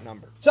heavily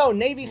outnumbered. So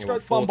Navy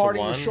starts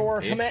bombarding the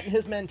shore. Hamet and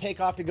his men take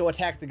off to go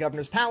attack the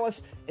governor's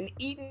palace, and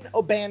Eaton,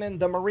 O'Bannon,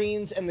 the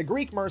Marines, and the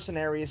Greek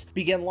mercenaries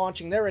begin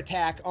launching their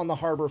attack on the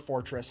harbor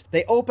fortress.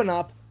 They open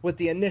up with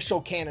the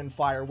initial cannon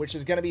fire, which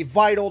is going to be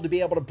vital to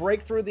be able to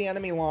break through the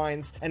enemy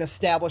lines and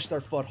establish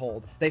their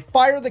foothold. They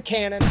fire the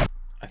cannon.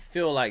 I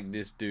feel like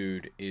this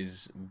dude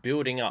is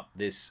building up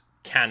this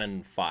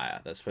cannon fire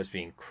that's supposed to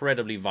be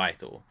incredibly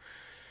vital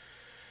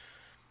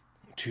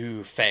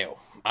to fail.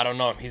 I don't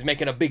know. He's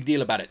making a big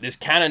deal about it. This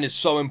cannon is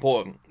so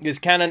important. This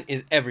cannon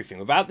is everything.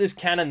 Without this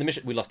cannon, the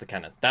mission... We lost the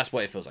cannon. That's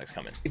what it feels like is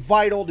coming.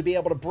 Vital to be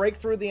able to break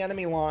through the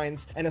enemy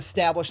lines and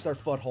establish their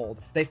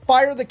foothold. They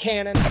fire the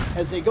cannon.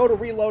 As they go to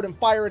reload and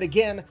fire it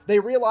again, they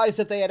realize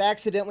that they had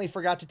accidentally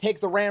forgot to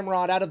take the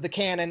ramrod out of the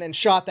cannon and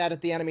shot that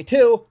at the enemy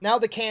too. Now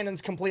the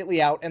cannon's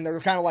completely out, and they're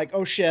kind of like,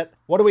 oh shit,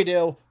 what do we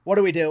do? What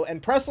do we do?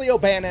 And Presley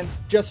O'Bannon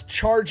just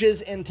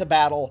charges into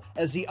battle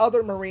as the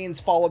other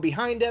Marines follow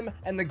behind him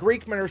and the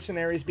Greek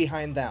mercenaries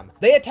behind them.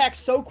 They attack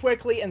so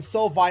quickly and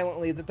so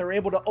violently that they're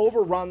able to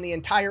overrun the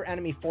entire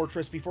enemy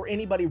fortress before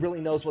anybody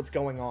really knows what's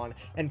going on.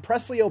 And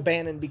Presley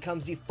O'Bannon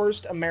becomes the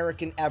first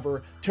American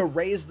ever to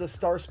raise the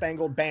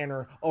Star-Spangled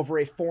Banner over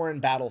a foreign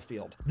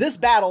battlefield. This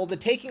battle, the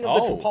taking of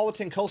the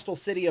Tripolitan coastal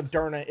city of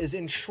Derna, is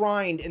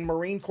enshrined in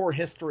Marine Corps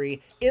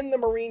history in the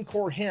Marine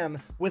Corps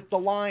hymn with the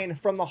line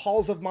 "From the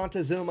halls of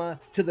Montezuma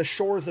to the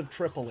shores of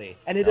Tripoli."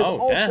 And it is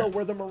also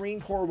where the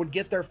Marine Corps would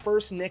get their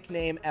first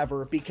nickname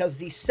ever, because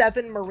the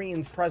 7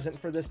 Marines present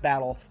for this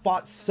battle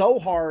fought so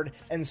hard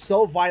and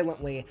so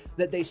violently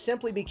that they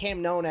simply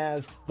became known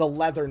as the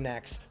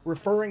Leathernecks,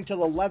 referring to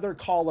the leather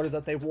collar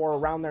that they wore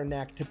around their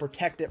neck to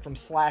protect it from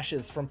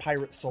slashes from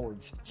pirate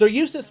swords. So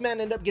Yusuf's men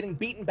end up getting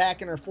beaten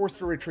back and are forced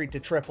to retreat to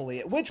Tripoli,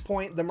 at which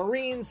point the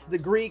Marines, the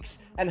Greeks,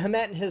 and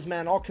Hamet and his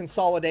men all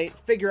consolidate,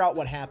 figure out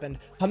what happened.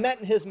 Hamet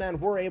and his men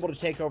were able to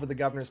take over the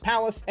governor's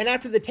palace, and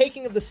after the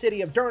taking of the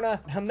city of Derna,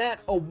 Hamet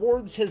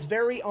awards his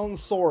very own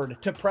sword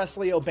to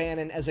Presley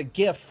O'Bannon as a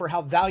gift for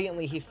how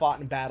valiantly he fought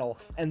in battle.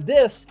 And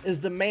this is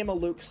the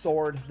Mameluke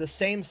sword, the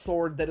same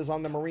sword that is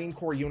on the Marine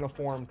Corps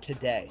uniform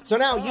today. So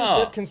now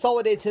Yusuf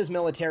consolidates his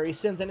military,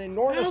 sends an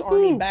enormous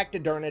army back to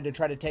Derna to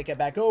try to take it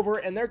back over,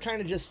 and they're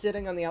kind of just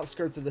sitting on the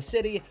outskirts of the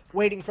city,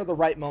 waiting for the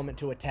right moment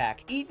to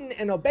attack. Eaton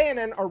and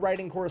O'Bannon are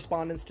writing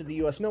correspondence to the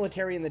US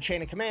military in the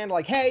chain of command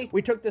like, hey,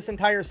 we took this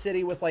entire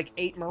city with like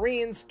 8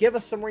 Marines, give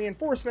us some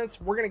reinforcements,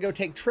 we're gonna go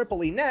take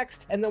Tripoli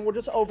next, and then we'll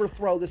just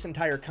overthrow this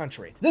entire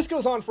country. This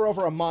goes on for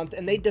over a month,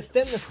 and they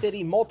defend the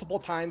city multiple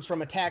times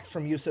from attacks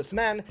from Yusuf's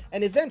men,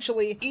 and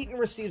eventually Eaton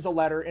receives a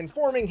letter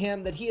informing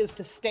him that he is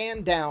to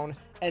stand down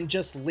and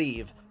just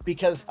leave,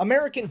 because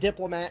American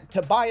diplomat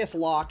Tobias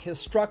Locke has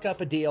struck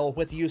up a deal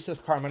with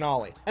Yusuf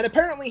Karmanali. And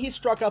apparently he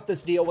struck up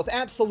this deal with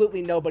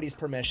absolutely nobody's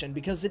permission,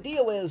 because the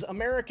deal is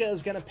America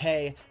is going to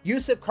pay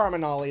Yusuf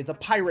Karmanali, the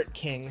Pirate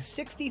King,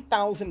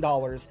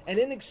 $60,000, and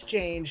in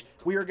exchange,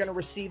 we are going to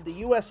receive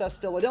the USS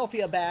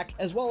Philadelphia back,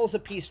 as well as a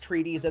peace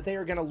treaty that they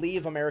are going to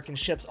leave American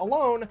ships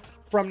alone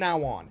from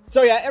now on.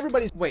 So yeah,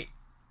 everybody's... Wait,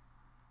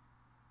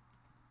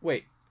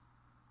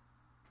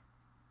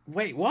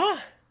 what?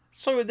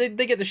 So they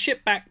get the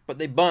ship back, but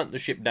they burnt the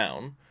ship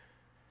down.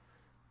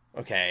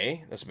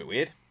 Okay, that's a bit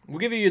weird. We'll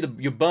give you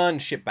your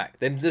burned ship back.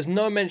 There's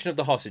no mention of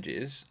the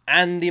hostages,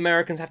 and the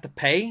Americans have to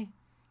pay?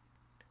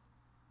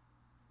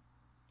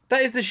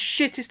 That is the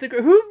shittest...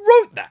 Who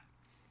wrote that?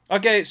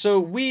 Okay, so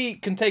we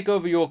can take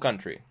over your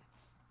country.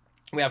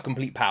 We have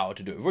complete power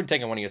to do it. We've already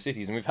taken one of your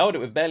cities, and we've held it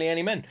with barely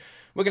any men.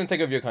 We're going to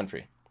take over your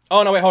country.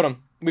 Oh, no, wait, hold on.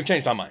 We've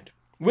changed our mind.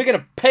 We're going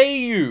to pay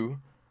you,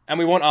 and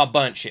we want our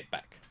burnt ship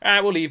back. All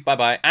right, we'll leave.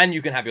 Bye-bye. And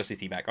you can have your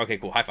city back. Okay,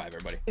 cool. High five,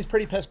 everybody. He's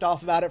pretty pissed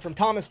off about it. From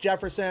Thomas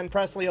Jefferson,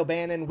 Presley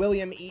O'Bannon,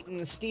 William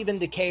Eaton, Stephen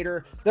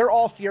Decatur, they're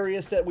all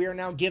furious that we are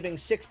now giving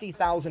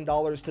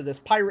 $60,000 to this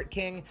pirate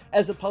king,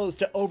 as opposed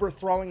to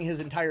overthrowing his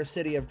entire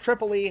city of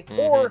Tripoli,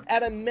 or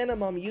at a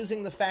minimum,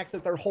 using the fact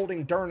that they're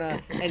holding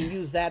Derna and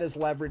use that as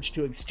leverage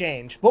to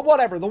exchange. But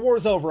whatever, the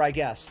war's over, I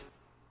guess.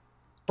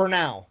 For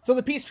now. So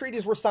the peace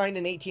treaties were signed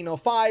in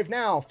 1805.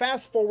 Now,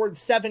 fast forward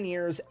 7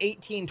 years,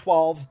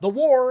 1812, the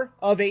War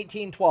of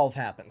 1812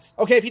 happens.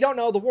 Okay, if you don't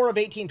know, the War of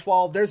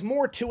 1812, there's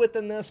more to it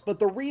than this, but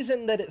the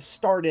reason that it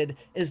started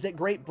is that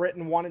Great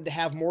Britain wanted to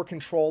have more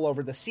control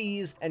over the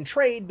seas and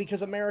trade,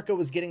 because America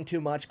was getting too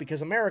much,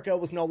 because America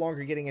was no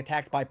longer getting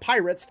attacked by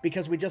pirates,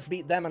 because we just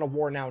beat them in a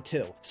war now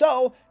too.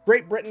 So,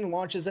 Great Britain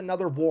launches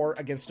another war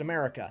against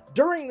America.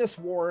 During this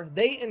war,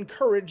 they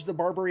encouraged the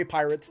Barbary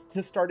pirates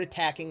to start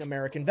attacking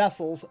American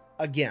vessels, Dismantles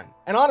again.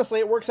 And honestly,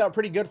 it works out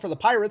pretty good for the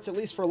pirates, at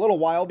least for a little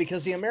while,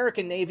 because the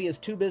American Navy is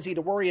too busy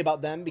to worry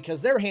about them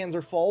because their hands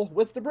are full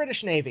with the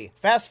British Navy.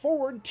 Fast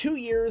forward 2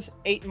 years,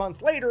 8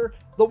 months later,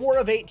 the War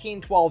of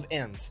 1812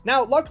 ends.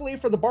 Now, luckily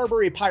for the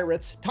Barbary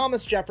pirates,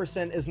 Thomas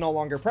Jefferson is no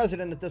longer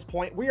president at this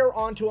point. We are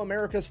on to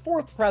America's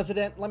 4th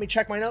president. Let me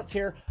check my notes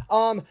here.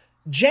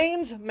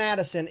 James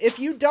Madison. If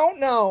you don't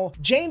know,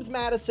 James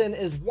Madison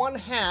is one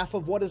half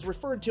of what is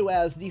referred to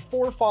as the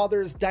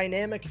Forefathers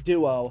dynamic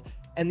duo,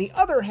 and the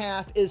other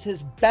half is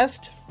his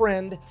best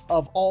friend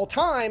of all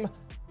time,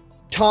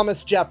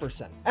 Thomas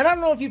Jefferson. And I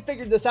don't know if you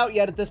figured this out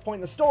yet at this point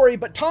in the story,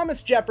 but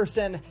Thomas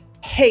Jefferson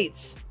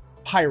hates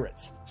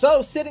pirates.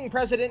 So sitting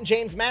president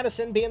James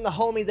Madison, being the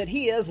homie that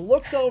he is,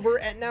 looks over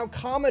at now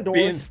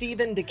Commodore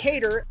Stephen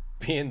Decatur.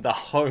 Being the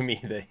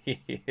homie that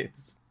he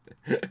is.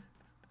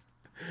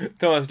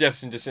 Thomas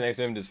Jefferson just sitting next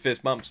to him, just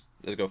fist bumps.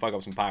 Let's go fuck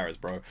up some pirates,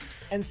 bro.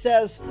 And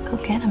says, "Go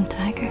get him,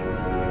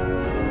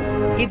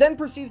 Tiger." He then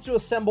proceeds to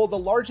assemble the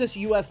largest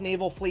U.S.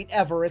 naval fleet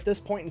ever at this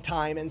point in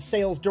time and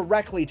sails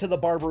directly to the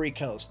Barbary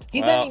coast.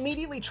 He then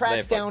immediately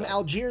tracks down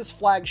Algiers'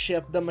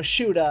 flagship, the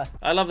Mashuda.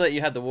 I love that you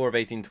had the War of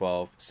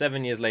 1812.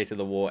 7 years later,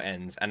 the war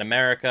ends. And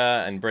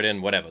America and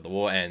Britain, whatever, the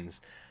war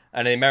ends.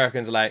 And the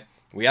Americans are like,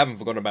 we haven't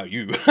forgotten about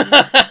you.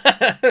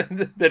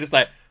 They're just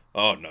like,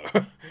 oh no.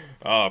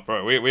 Oh,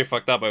 bro, we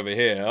fucked up over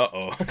here.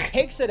 Uh-oh.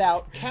 Takes it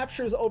out,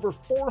 captures over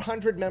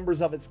 400 members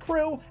of its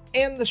crew,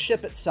 and the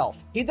ship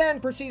itself. He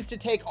then proceeds to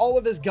take all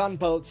of his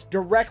gunboats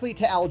directly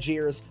to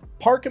Algiers,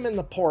 park them in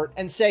the port,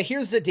 and say,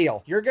 here's the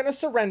deal. You're gonna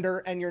surrender,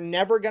 and you're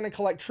never gonna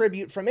collect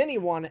tribute from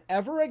anyone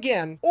ever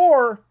again,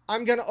 or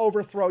I'm gonna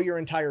overthrow your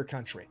entire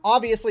country.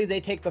 Obviously, they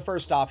take the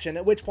first option,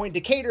 at which point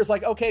Decatur's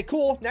like, okay,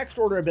 cool, next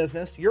order of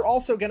business. You're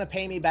also gonna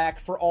pay me back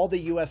for all the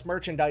US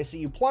merchandise that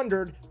you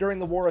plundered during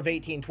the War of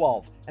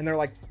 1812. And they're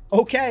like,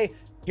 okay,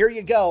 here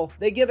you go.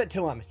 They give it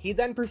to him. He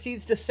then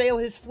proceeds to sail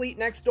his fleet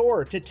next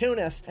door to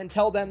Tunis and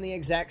tell them the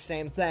exact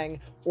same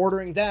thing,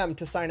 ordering them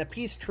to sign a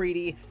peace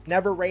treaty,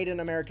 never raid an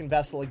American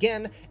vessel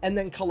again, and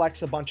then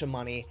collects a bunch of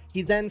money.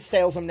 He then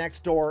sails them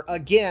next door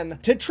again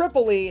to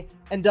Tripoli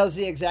and does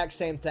the exact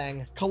same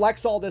thing,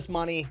 collects all this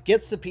money,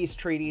 gets the peace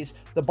treaties.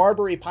 The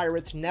Barbary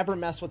pirates never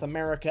mess with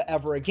America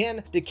ever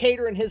again.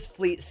 Decatur and his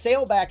fleet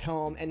sail back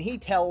home, and he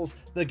tells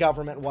the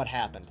government what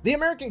happened. The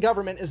American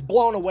government is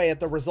blown away at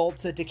the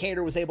results that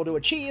Decatur was able to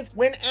achieve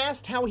when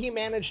asked how he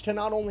managed to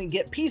not only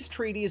get peace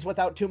treaties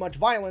without too much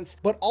violence,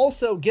 but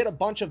also get a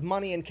bunch of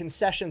money and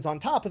concessions on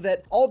top of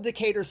it. All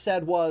Decatur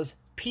said was,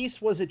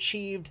 peace was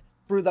achieved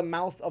through the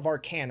mouth of our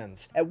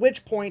cannons, at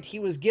which point he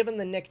was given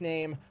the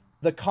nickname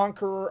the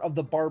conqueror of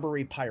the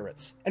Barbary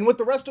pirates. And with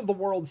the rest of the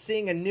world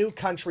seeing a new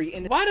country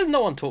in— Why does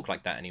no one talk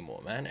like that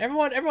anymore, man?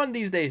 Everyone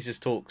these days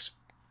just talks,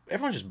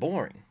 everyone's just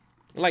boring.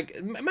 Like,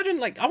 imagine,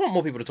 like, I want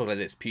more people to talk like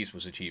this. Peace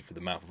was achieved through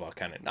the mouth of our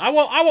cannon. I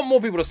want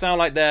more people to sound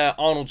like they're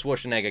Arnold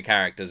Schwarzenegger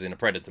characters in a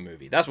Predator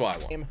movie. That's what I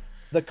want.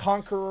 The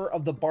conqueror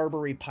of the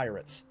Barbary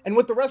pirates. And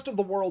with the rest of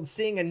the world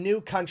seeing a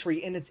new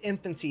country in its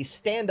infancy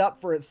stand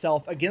up for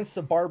itself against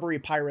the Barbary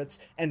pirates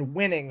and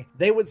winning,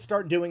 they would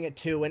start doing it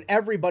too, and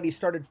everybody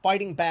started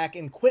fighting back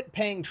and quit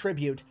paying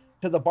tribute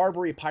to the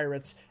Barbary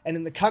pirates, and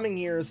in the coming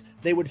years,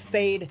 they would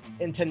fade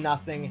into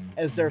nothing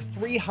as their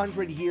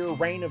 300-year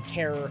reign of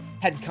terror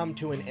had come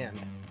to an end.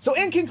 So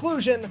in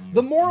conclusion,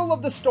 the moral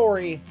of the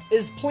story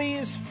is,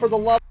 please, for the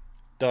love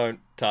don't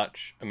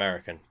touch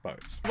American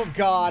boats. of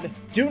God,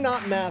 do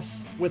not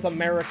mess with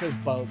America's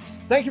boats.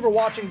 Thank you for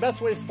watching.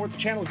 Best way to support the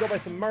channel is go buy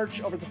some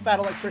merch over at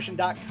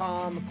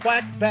thefatelectrician.com.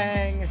 Quack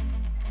bang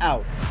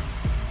out.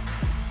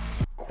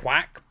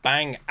 Quack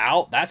bang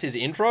out? That's his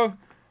intro?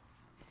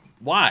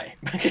 Why?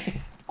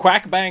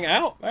 Quack bang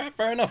out? Alright,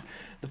 fair enough.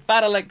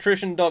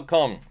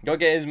 Thefatelectrician.com. Go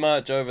get his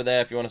merch over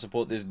there if you want to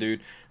support this dude.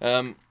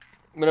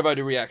 Whenever I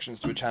do reactions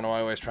to a channel,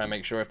 I always try and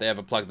make sure if they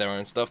ever plug their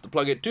own stuff to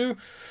plug it too.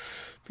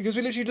 Because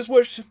we literally just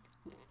watched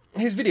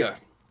his video.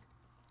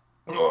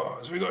 Oh,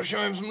 so we gotta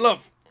show him some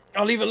love.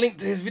 I'll leave a link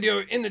to his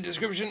video in the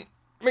description.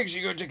 Make sure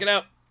you go check it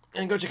out.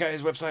 And go check out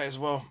his website as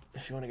well,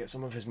 if you want to get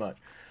some of his merch.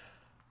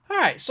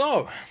 Alright,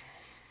 so,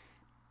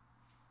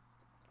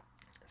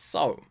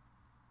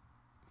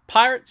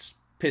 pirates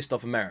pissed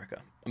off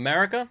America.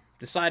 America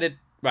decided,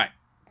 right,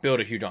 build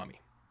a huge army.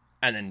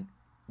 And then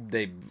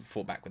they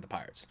fought back with the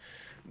pirates.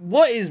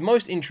 What is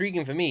most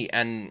intriguing for me,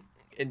 and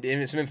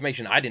some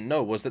information I didn't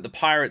know, was that the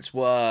pirates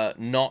were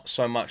not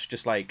so much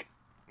just like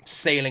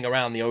sailing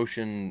around the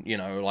ocean, you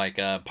know, like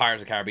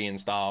Pirates of the Caribbean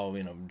style,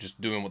 you know, just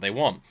doing what they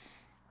want.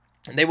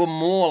 And they were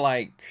more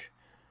like,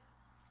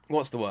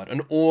 what's the word?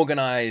 An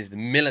organized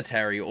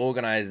military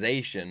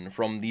organization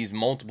from these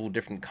multiple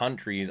different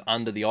countries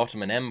under the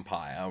Ottoman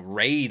Empire,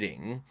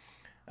 raiding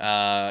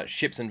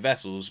ships and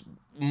vessels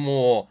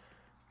more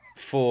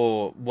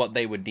for what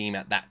they would deem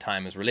at that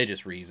time as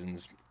religious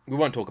reasons. We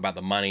won't talk about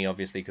the money,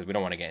 obviously, because we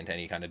don't want to get into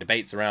any kind of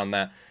debates around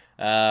that.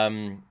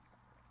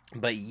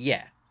 But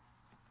yeah,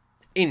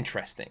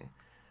 interesting.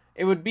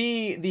 It would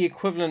be the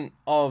equivalent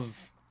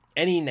of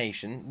any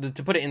nation,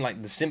 to put it in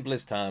like the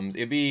simplest terms,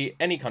 it'd be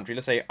any country,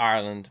 let's say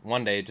Ireland,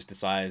 one day just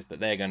decides that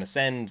they're going to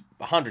send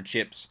 100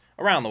 ships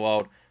around the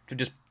world to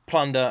just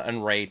plunder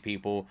and raid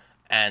people,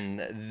 and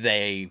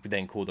they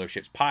then call those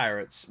ships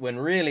pirates, when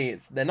really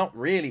they're not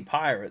really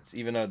pirates,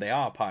 even though they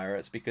are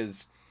pirates,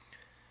 because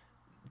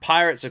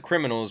pirates are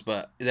criminals,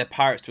 but they're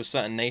pirates to a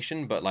certain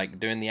nation, but like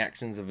doing the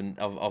actions of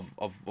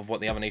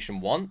what the other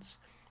nation wants.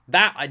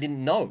 That I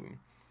didn't know.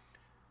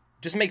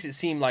 Just makes it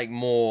seem like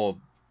more,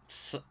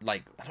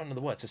 like, I don't know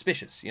the word,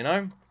 suspicious, you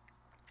know?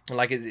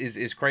 Like,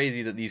 it's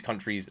crazy that these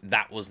countries,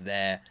 that was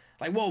their,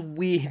 like, what a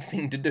weird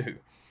thing to do.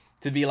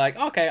 To be like,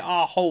 okay,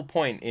 our whole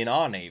point in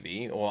our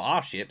navy or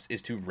our ships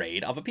is to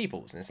raid other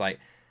people's. And it's like,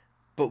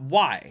 but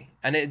why?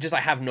 And it just, I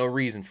have no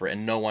reason for it,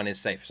 and no one is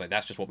safe. It's like,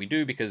 that's just what we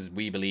do because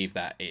we believe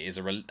that it is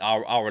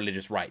our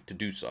religious right to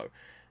do so.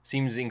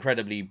 Seems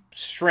incredibly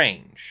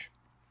strange.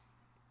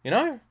 You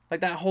know?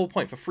 Like, that whole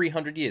point for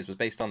 300 years was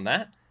based on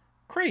that.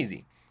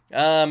 Crazy.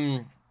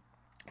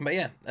 But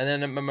yeah, and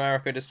then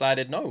America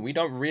decided, no, we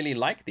don't really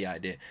like the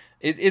idea.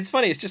 It's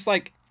funny. It's just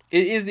like,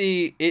 it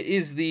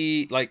is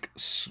the like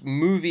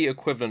movie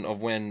equivalent of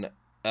when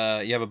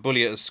you have a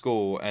bully at a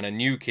school and a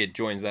new kid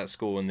joins that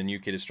school, and the new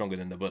kid is stronger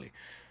than the bully,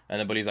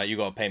 and the bully's like, you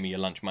gotta pay me your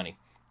lunch money,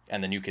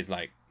 and the new kid's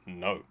like,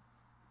 no.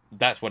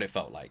 That's what it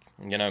felt like,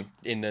 you know,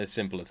 in the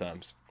simpler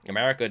terms.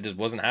 America just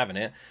wasn't having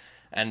it.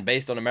 And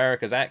based on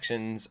America's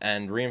actions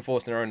and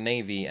reinforcing their own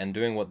navy and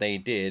doing what they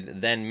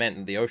did, then meant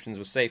that the oceans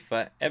were safe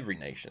for every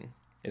nation.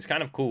 It's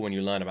kind of cool when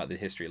you learn about the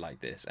history like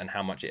this and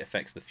how much it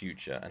affects the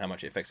future and how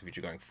much it affects the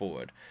future going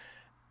forward.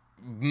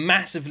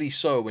 Massively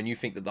so when you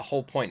think that the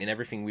whole point in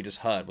everything we just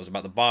heard was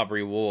about the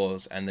Barbary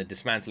Wars and the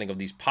dismantling of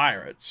these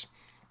pirates.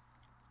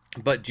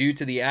 But due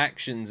to the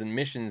actions and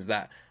missions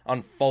that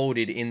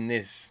unfolded in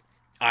this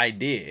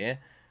idea,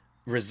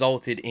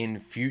 resulted in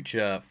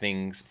future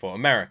things for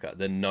America.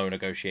 The no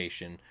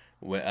negotiation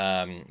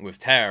with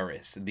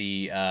terrorists,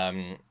 the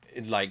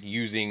like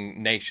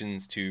using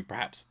nations to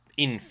perhaps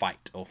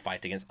infight or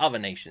fight against other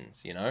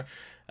nations, you know,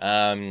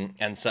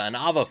 and certain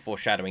other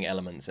foreshadowing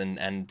elements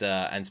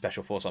and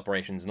special force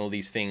operations and all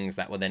these things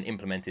that were then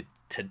implemented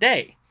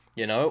today.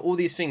 You know, all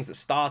these things that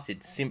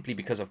started simply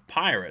because of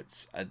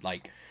pirates,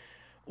 like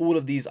all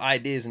of these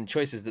ideas and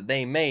choices that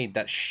they made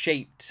that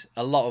shaped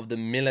a lot of the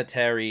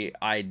military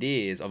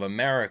ideas of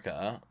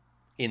America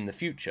in the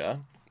future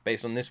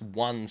based on this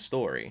one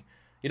story.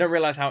 You don't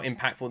realize how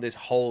impactful this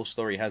whole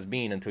story has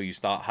been until you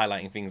start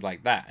highlighting things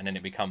like that, and then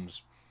it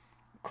becomes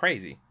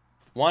crazy.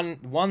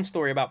 One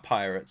story about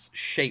pirates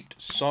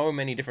shaped so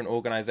many different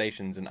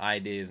organizations and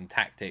ideas and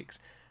tactics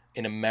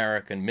in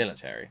American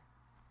military.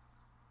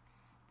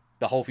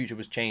 The whole future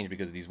was changed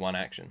because of these one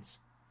actions.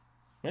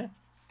 Yeah.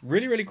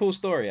 Really, really cool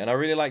story, and I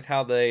really liked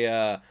how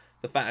the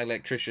fat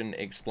electrician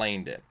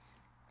explained it.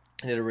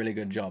 He did a really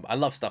good job. I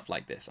love stuff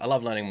like this. I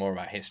love learning more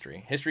about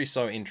history. History is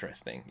so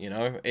interesting, you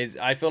know?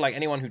 I feel like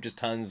anyone who just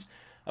turns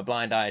a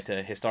blind eye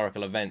to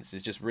historical events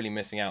is just really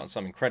missing out on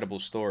some incredible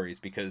stories,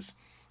 because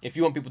if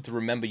you want people to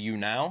remember you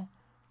now,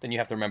 then you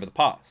have to remember the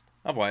past.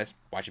 Otherwise,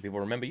 why should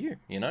people remember you,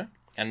 you know?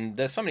 And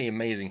there's so many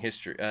amazing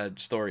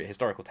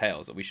historical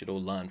tales that we should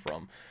all learn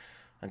from.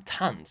 And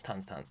tons.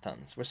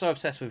 We're so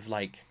obsessed with,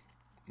 like,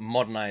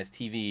 modernized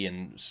TV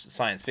and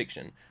science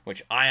fiction,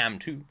 which I am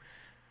too,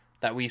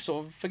 that we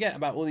sort of forget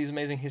about all these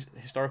amazing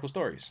historical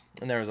stories.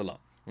 And there is a lot.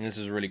 And this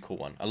is a really cool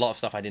one. A lot of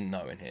stuff I didn't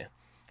know in here.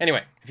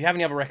 Anyway, if you have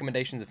any other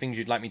recommendations of things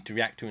you'd like me to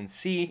react to and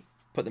see,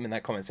 put them in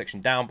that comment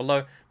section down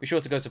below. Be sure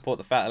to go support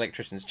the Fat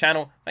Electrician's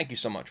channel. Thank you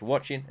so much for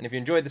watching. And if you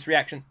enjoyed this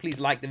reaction, please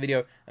like the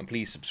video and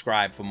please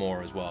subscribe for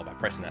more as well by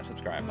pressing that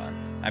subscribe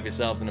button. Have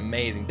yourselves an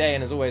amazing day.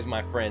 And as always,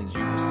 my friends,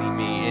 you will see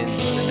me in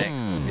the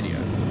next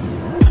video.